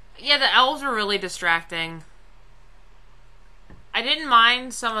yeah, the elves were really distracting. I didn't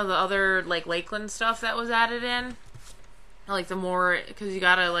mind some of the other, like, Lakeland stuff that was added in. Like, the more, because you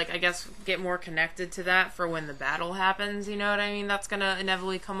gotta, like, I guess, get more connected to that for when the battle happens, you know what I mean? That's gonna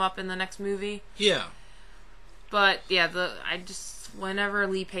inevitably come up in the next movie. Yeah. But, yeah, whenever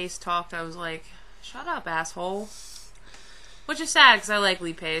Lee Pace talked, I was like, shut up, asshole. Which is sad, because I like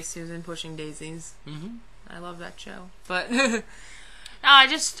Lee Pace, who's in Pushing Daisies. Mm-hmm. I love that show. But, no,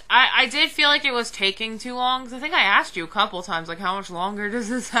 I did feel like it was taking too long, because I think I asked you a couple times, like, how much longer does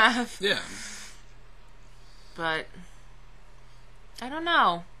this have? Yeah. But I don't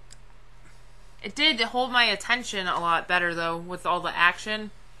know. It did hold my attention a lot better, though, with all the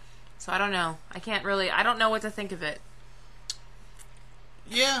action. So I don't know. I don't know what to think of it.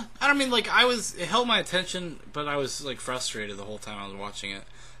 Yeah. I don't mean, like, it held my attention, but I was, like, frustrated the whole time I was watching it.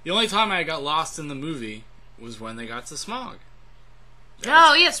 The only time I got lost in the movie was when they got to Smaug.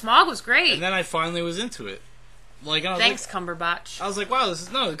 Oh, yeah, Smaug was great. And then I finally was into it. Like, I was Thanks, like, Cumberbatch. I was like, wow,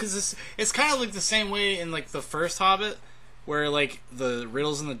 because it's kind of like the same way in, like, the first Hobbit, where, like, the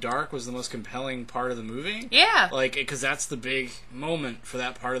riddles in the dark was the most compelling part of the movie. Yeah. Like, because that's the big moment for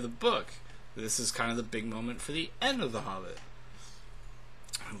that part of the book. This is kind of the big moment for the end of the Hobbit.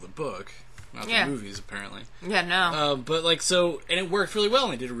 Of the book. Not the movies, apparently. Yeah, no. But, like, so, and it worked really well,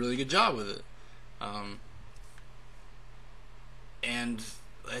 and they did a really good job with it. And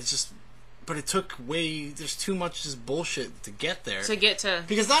it's just... But it took there's too much just bullshit to get there.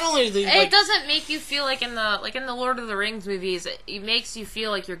 Because not only do it doesn't make you feel like in the Lord of the Rings movies, it makes you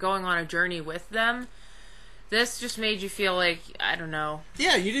feel like you're going on a journey with them. This just made you feel like, I don't know.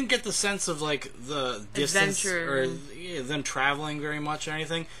 Yeah, you didn't get the sense of, like, the distance adventure. or them traveling very much or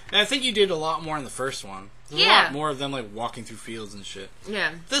anything. And I think you did a lot more in the first one. There's a Yeah. lot more of them, like, walking through fields and shit.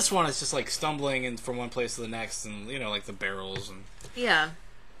 Yeah. This one is just, like, stumbling from one place to the next and, you know, like, the barrels and... Yeah.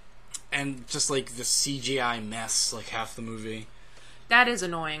 And just, like, the CGI mess, like, half the movie. That is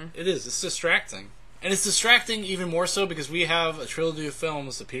annoying. It is. It's distracting. And it's distracting even more so because we have a trilogy of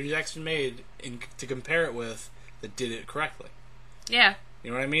films that Peter Jackson made to compare it with that did it correctly. Yeah. You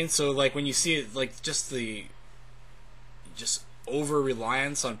know what I mean? So, like, when you see it, like, just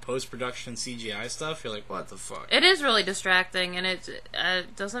over-reliance on post-production CGI stuff, you're like, what the fuck? It is really distracting, and it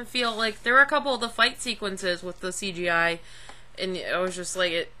doesn't feel like... There were a couple of the fight sequences with the CGI, and I was just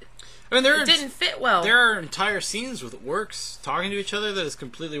like, it didn't fit well. There are entire scenes with orcs talking to each other that is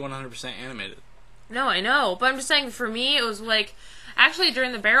completely 100% animated. No, I know, but I'm just saying, for me, it was like... Actually,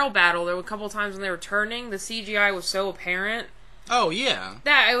 during the barrel battle, there were a couple of times when they were turning, the CGI was so apparent. Oh, yeah.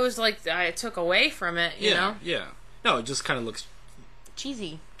 That it was like, I took away from it, you know? Yeah. No, it just kind of looks...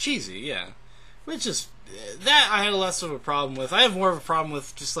 Cheesy, yeah. Which is... That I had less of a problem with. I have more of a problem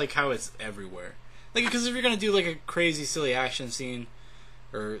with just, like, how it's everywhere. Like, because if you're gonna do, like, a crazy, silly action scene,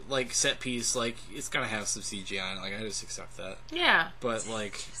 or, like, set piece, like, it's gonna have some CGI in it. Like, I just accept that. Yeah. But,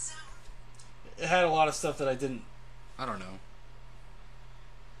 like... It had a lot of stuff that I didn't... I don't know.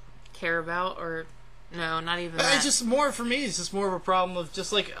 Care about, or... No, not even that. It's just more, for me, it's just more of a problem of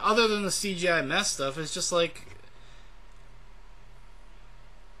just, like, other than the CGI mess stuff, it's just, like...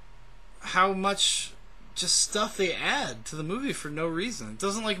 How much just stuff they add to the movie for no reason. It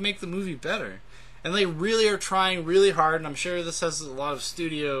doesn't, like, make the movie better. And they really are trying really hard, and I'm sure this has a lot of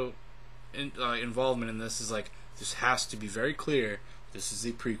studio involvement in this, is like, this has to be very clear, this is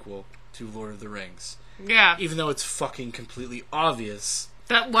a prequel to Lord of the Rings. Yeah. Even though it's fucking completely obvious.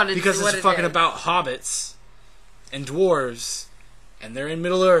 Because it's fucking about hobbits and dwarves, and they're in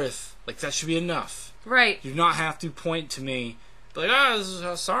Middle Earth. Like, that should be enough. Right. You do not have to point to me, like, this is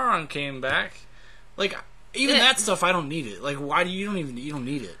how Sauron came back. Like, even that stuff, I don't need it. Like, why do you don't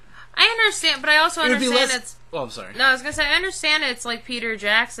need it? I understand, but I also understand it's... Oh, I'm sorry. No, I was gonna say, I understand it's like Peter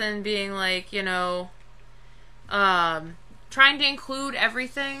Jackson being like, you know, trying to include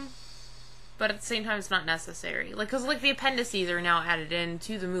everything, but at the same time, it's not necessary. Like, because, like, the appendices are now added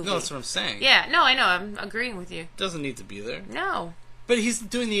into the movie. No, that's what I'm saying. Yeah, no, I know, I'm agreeing with you. It doesn't need to be there. No. But he's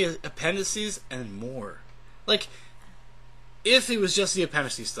doing the appendices and more. Like, if it was just the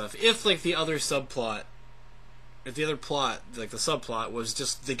appendices stuff, if, like, the other subplot, if the other plot, like, the subplot was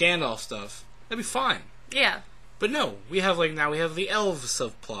just the Gandalf stuff, that'd be fine. Yeah. But no, we have, like, now we have the elf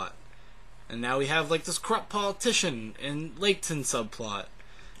subplot. And now we have, like, this corrupt politician and Leighton subplot.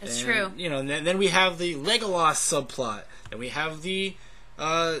 It's and, true. You know, and then we have the Legolas subplot. And we have the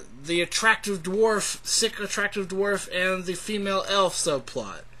attractive dwarf, sick attractive dwarf, and the female elf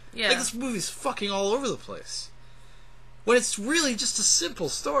subplot. Yeah. Like, this movie's fucking all over the place. When it's really just a simple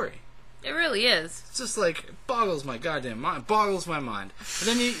story. It really is. It's just like, it boggles my goddamn mind. Boggles my mind.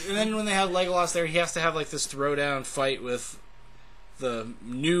 And then when they have Legolas there, he has to have, like, this throwdown fight with the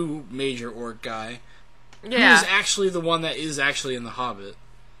new major orc guy. Yeah. Who is actually the one that is actually in The Hobbit.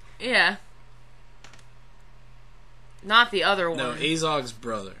 Yeah. Not the other one. No, Azog's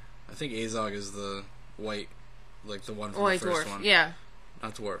brother. I think Azog is the white, like the one from White the first dwarf. one. Yeah.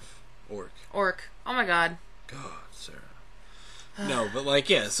 Not dwarf. Orc. Orc. Oh my god. God, Sarah. No, but like,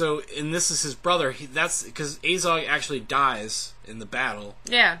 yeah, so, and this is his brother. That's because Azog actually dies in the battle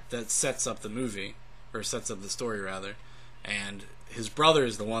Yeah. that sets up the movie, or sets up the story, rather. And his brother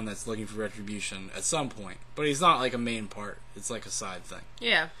is the one that's looking for retribution at some point. But he's not like a main part. It's like a side thing.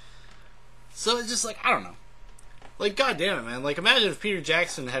 Yeah. So it's just like, I don't know. Like, god damn it, man. Like, imagine if Peter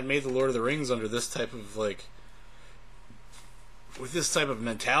Jackson had made The Lord of the Rings under this type of, like, with this type of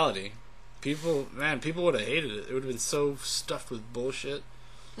mentality. People would have hated it. It would have been so stuffed with bullshit.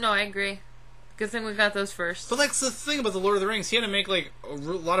 No, I agree. Good thing we got those first. But that's the thing about The Lord of the Rings. He had to make, like, a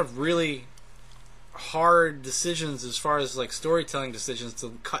lot of really hard decisions as far as, like, storytelling decisions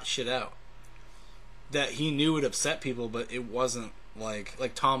to cut shit out. That he knew would upset people, but it wasn't,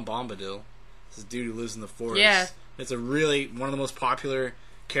 like Tom Bombadil. This dude who lives in the forest. Yeah. It's a really, one of the most popular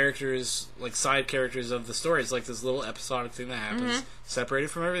characters, like, side characters of the story. It's like this little episodic thing that happens, separated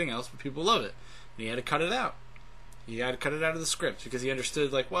from everything else, but people love it. And he had to cut it out. He had to cut it out of the script, because he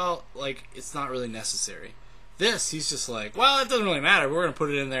understood, like, well, like, it's not really necessary. This, he's just like, well, it doesn't really matter. We're going to put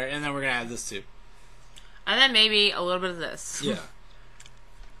it in there, and then we're going to add this too. And then maybe a little bit of this. Yeah.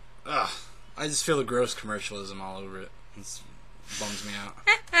 Ugh. I just feel the gross commercialism all over it. It bums me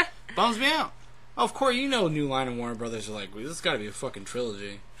out. Bums me out. Oh, of course, you know New Line and Warner Brothers are like, well, this has got to be a fucking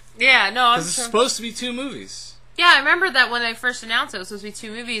trilogy. Yeah, no, I'm Because it's supposed to be 2 movies. Yeah, I remember that when they first announced it was supposed to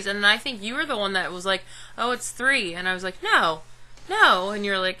be 2 movies, and I think you were the one that was like, oh, it's 3. And I was like, no. And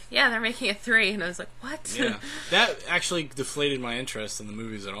you're like, yeah, they're making it 3. And I was like, what? Yeah. That actually deflated my interest in the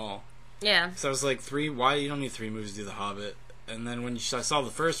movies at all. Yeah. So I was like, 3? Why? You don't need 3 movies to do The Hobbit. And then when I saw the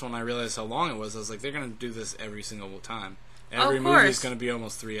first one, I realized how long it was. I was like, they're going to do this every single time. Every movie is going to be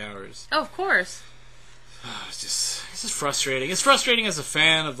almost 3 hours. Oh, of course. It's just frustrating. It's frustrating as a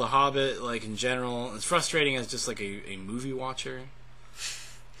fan of The Hobbit, like, in general. It's frustrating as just, like, a movie watcher.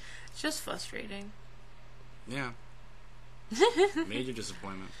 It's just frustrating. Yeah. Major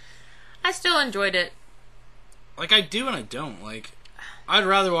disappointment. I still enjoyed it. Like, I do and I don't. Like, I'd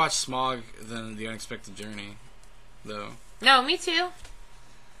rather watch Smaug than The Unexpected Journey, though. No, me too.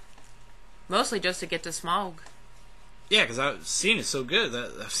 Mostly just to get to Smaug. Yeah, because I've seen it so good.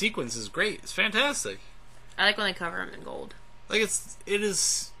 That sequence is great. It's fantastic. I like when they cover him in gold. Like, it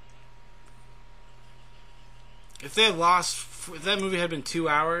is... If that movie had been 2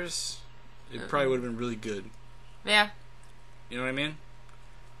 hours, it probably would have been really good. Yeah. You know what I mean?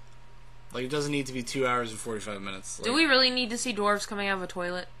 Like, it doesn't need to be 2 hours and 45 minutes. Like, Do we really need to see dwarves coming out of a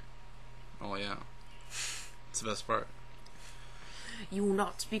toilet? Oh, yeah. It's the best part. You will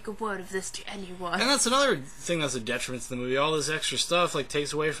not speak a word of this to anyone. And that's another thing that's a detriment to the movie. All this extra stuff, like,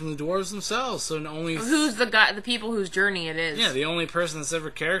 takes away from the dwarves themselves. So only... Who's the people whose journey it is? Yeah, the only person that's ever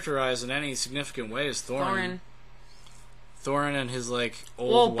characterized in any significant way is Thorin. Thorin and his, like,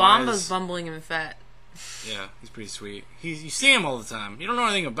 old Bomba's wise... bumbling and fat. Yeah, he's pretty sweet. You see him all the time. You don't know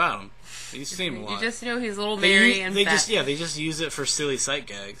anything about him. You see him a lot. You just know he's a little merry and fat. They just use it for silly sight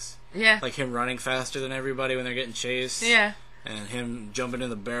gags. Yeah. Like him running faster than everybody when they're getting chased. Yeah. And him jumping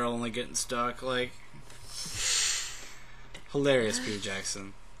in the barrel and, like, getting stuck. Like, hilarious, Peter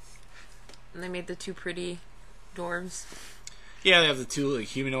Jackson. And they made the 2 pretty dwarves. Yeah, they have the 2, like,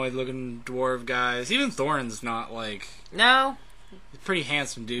 humanoid-looking dwarf guys. Even Thorin's not, like... No. He's a pretty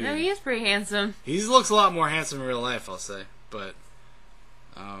handsome dude. No, he is pretty handsome. He looks a lot more handsome in real life, I'll say. But,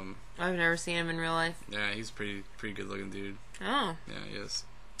 I've never seen him in real life. yeah, he's a pretty good-looking dude. Oh. Yeah, he is.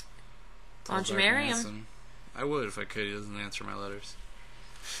 Why don't you Tall, dark, marry and him? handsome. I would if I could. He doesn't answer my letters.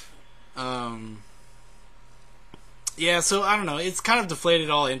 Yeah, so I don't know. It's kind of deflated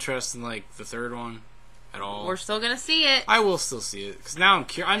all interest in, like, the third one at all. We're still gonna see it. I will still see it because now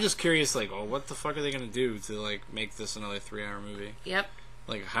I'm just curious. Like, oh, what the fuck are they gonna do to, like, make this another 3-hour movie? Yep.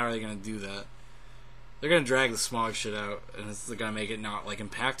 Like, how are they gonna do that? They're gonna drag the Smaug shit out, and it's gonna make it not, like,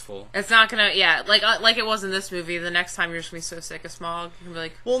 impactful. It's not gonna, yeah, like it was in this movie. The next time you're just gonna be so sick of Smaug, you're gonna be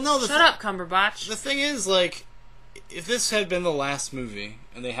like, well, no, shut up, Cumberbatch. The thing is, like, if this had been the last movie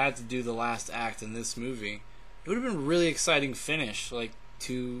and they had to do the last act in this movie, it would have been a really exciting finish, like,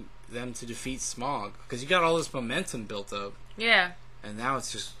 to them to defeat Smaug, because you got all this momentum built up. Yeah. And now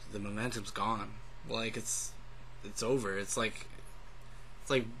it's just the momentum's gone. Like, it's over. It's like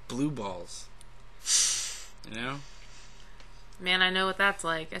blue balls. You know? Man, I know what that's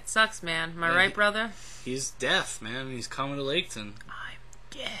like. It sucks, man. Am I right, brother? He's deaf, man. He's coming to Laketon. I'm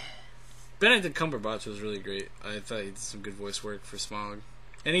deaf. Benedict Cumberbatch was really great. I thought he did some good voice work for Smaug.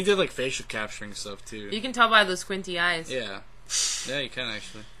 And he did, like, facial capturing stuff, too. You can tell by those squinty eyes. Yeah. Yeah, you can,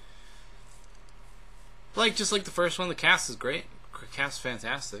 actually. Just like the first one, the cast is great. Cast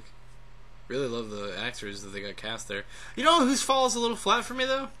fantastic. Really love the actors that they got cast there. You know whose falls a little flat for me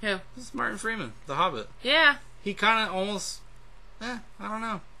though? Who? This is Martin Freeman, The Hobbit. Yeah. He kind of almost, I don't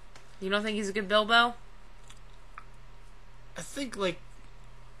know. You don't think he's a good Bilbo? I think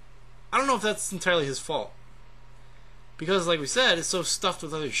I don't know if that's entirely his fault. Because, like we said, it's so stuffed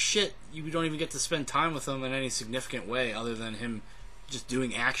with other shit, you don't even get to spend time with him in any significant way other than him just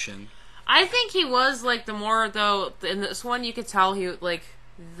doing action. I think he was, the more, though, in this one, you could tell he,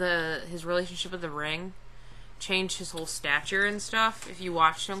 his relationship with the ring changed his whole stature and stuff, if you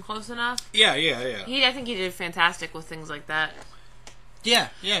watched him close enough. Yeah. I think he did fantastic with things like that. Yeah,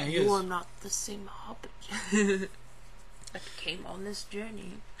 he is. You are not the same Hobbit that came on this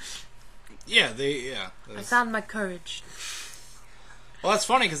journey. Yeah, I found my courage. Well, that's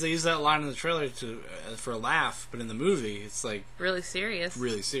funny because they use that line in the trailer for a laugh, but in the movie, it's really serious.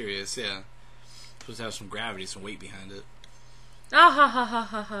 Really serious, yeah. Supposed to have some gravity, some weight behind it. Ah ha ha ha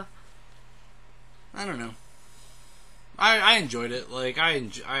ha ha. I don't know. I enjoyed it.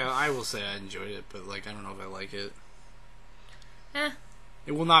 I will say I enjoyed it, but I don't know if I like it.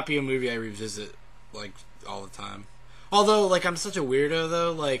 It will not be a movie I revisit all the time. Although, I'm such a weirdo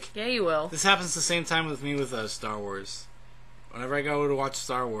though. Yeah, you will. This happens the same time with me with Star Wars. Whenever I go to watch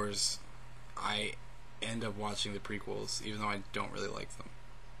Star Wars, I end up watching the prequels, even though I don't really like them.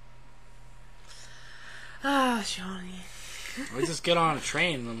 Ah, Shaun. We just get on a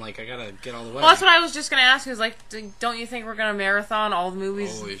train and I'm I gotta get all the way. Well, that's what I was just gonna ask. Don't you think we're gonna marathon all the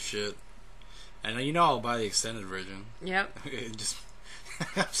movies? Holy shit! And I'll buy the extended version. Yep.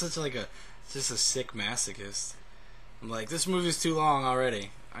 I'm such a sick masochist. I'm this movie's too long already.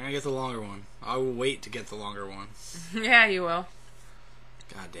 I'm gonna get the longer one. I will wait to get the longer one. Yeah, you will.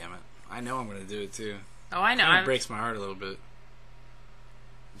 God damn it! I know I'm gonna do it too. Oh, I know. It breaks my heart a little bit.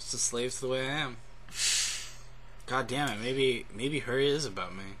 I'm just a slave to the way I am. God damn it! Maybe her is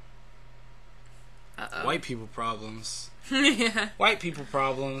about me. Uh-oh. White people problems. Yeah. White people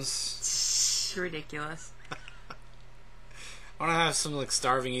problems. Ridiculous. I want to have some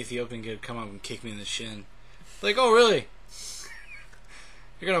starving Ethiopian kid come up and kick me in the shin. Oh really?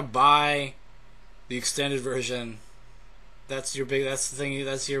 You're gonna buy the extended version. That's the thing.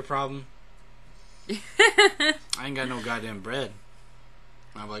 That's your problem. I ain't got no goddamn bread.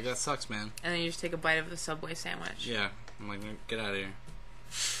 I'm that sucks, man. And then you just take a bite of the Subway sandwich. Yeah. I'm get out of here.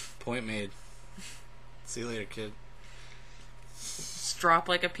 Point made. See you later, kid. Just drop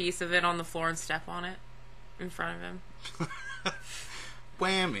a piece of it on the floor and step on it in front of him.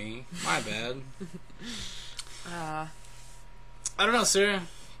 Whammy. My bad. I don't know, Sarah.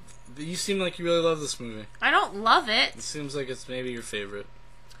 You seem like you really love this movie. I don't love it. It seems like it's maybe your favorite.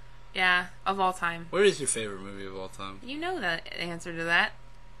 Yeah, of all time. What is your favorite movie of all time? You know the answer to that.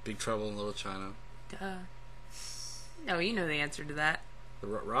 Big Trouble in Little China. Duh. No, you know the answer to that. The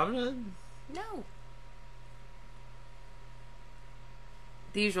Robin Hood? No.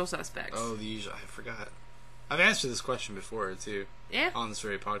 The Usual Suspects. Oh, The Usual. I forgot. I've answered this question before, too. Yeah. On this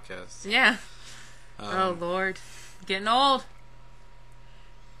very podcast. Yeah. Oh, Lord. Getting old.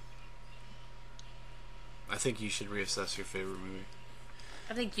 I think you should reassess your favorite movie.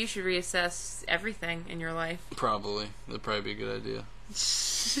 I think you should reassess everything in your life. Probably. That'd probably be a good idea.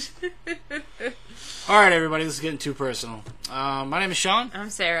 Alright, everybody. This is getting too personal. My name is Shaun. I'm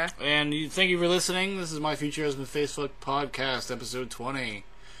Sarah. And thank you for listening. This is My Future Husband Facebook Podcast, episode 20.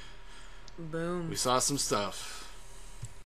 Boom. We saw some stuff.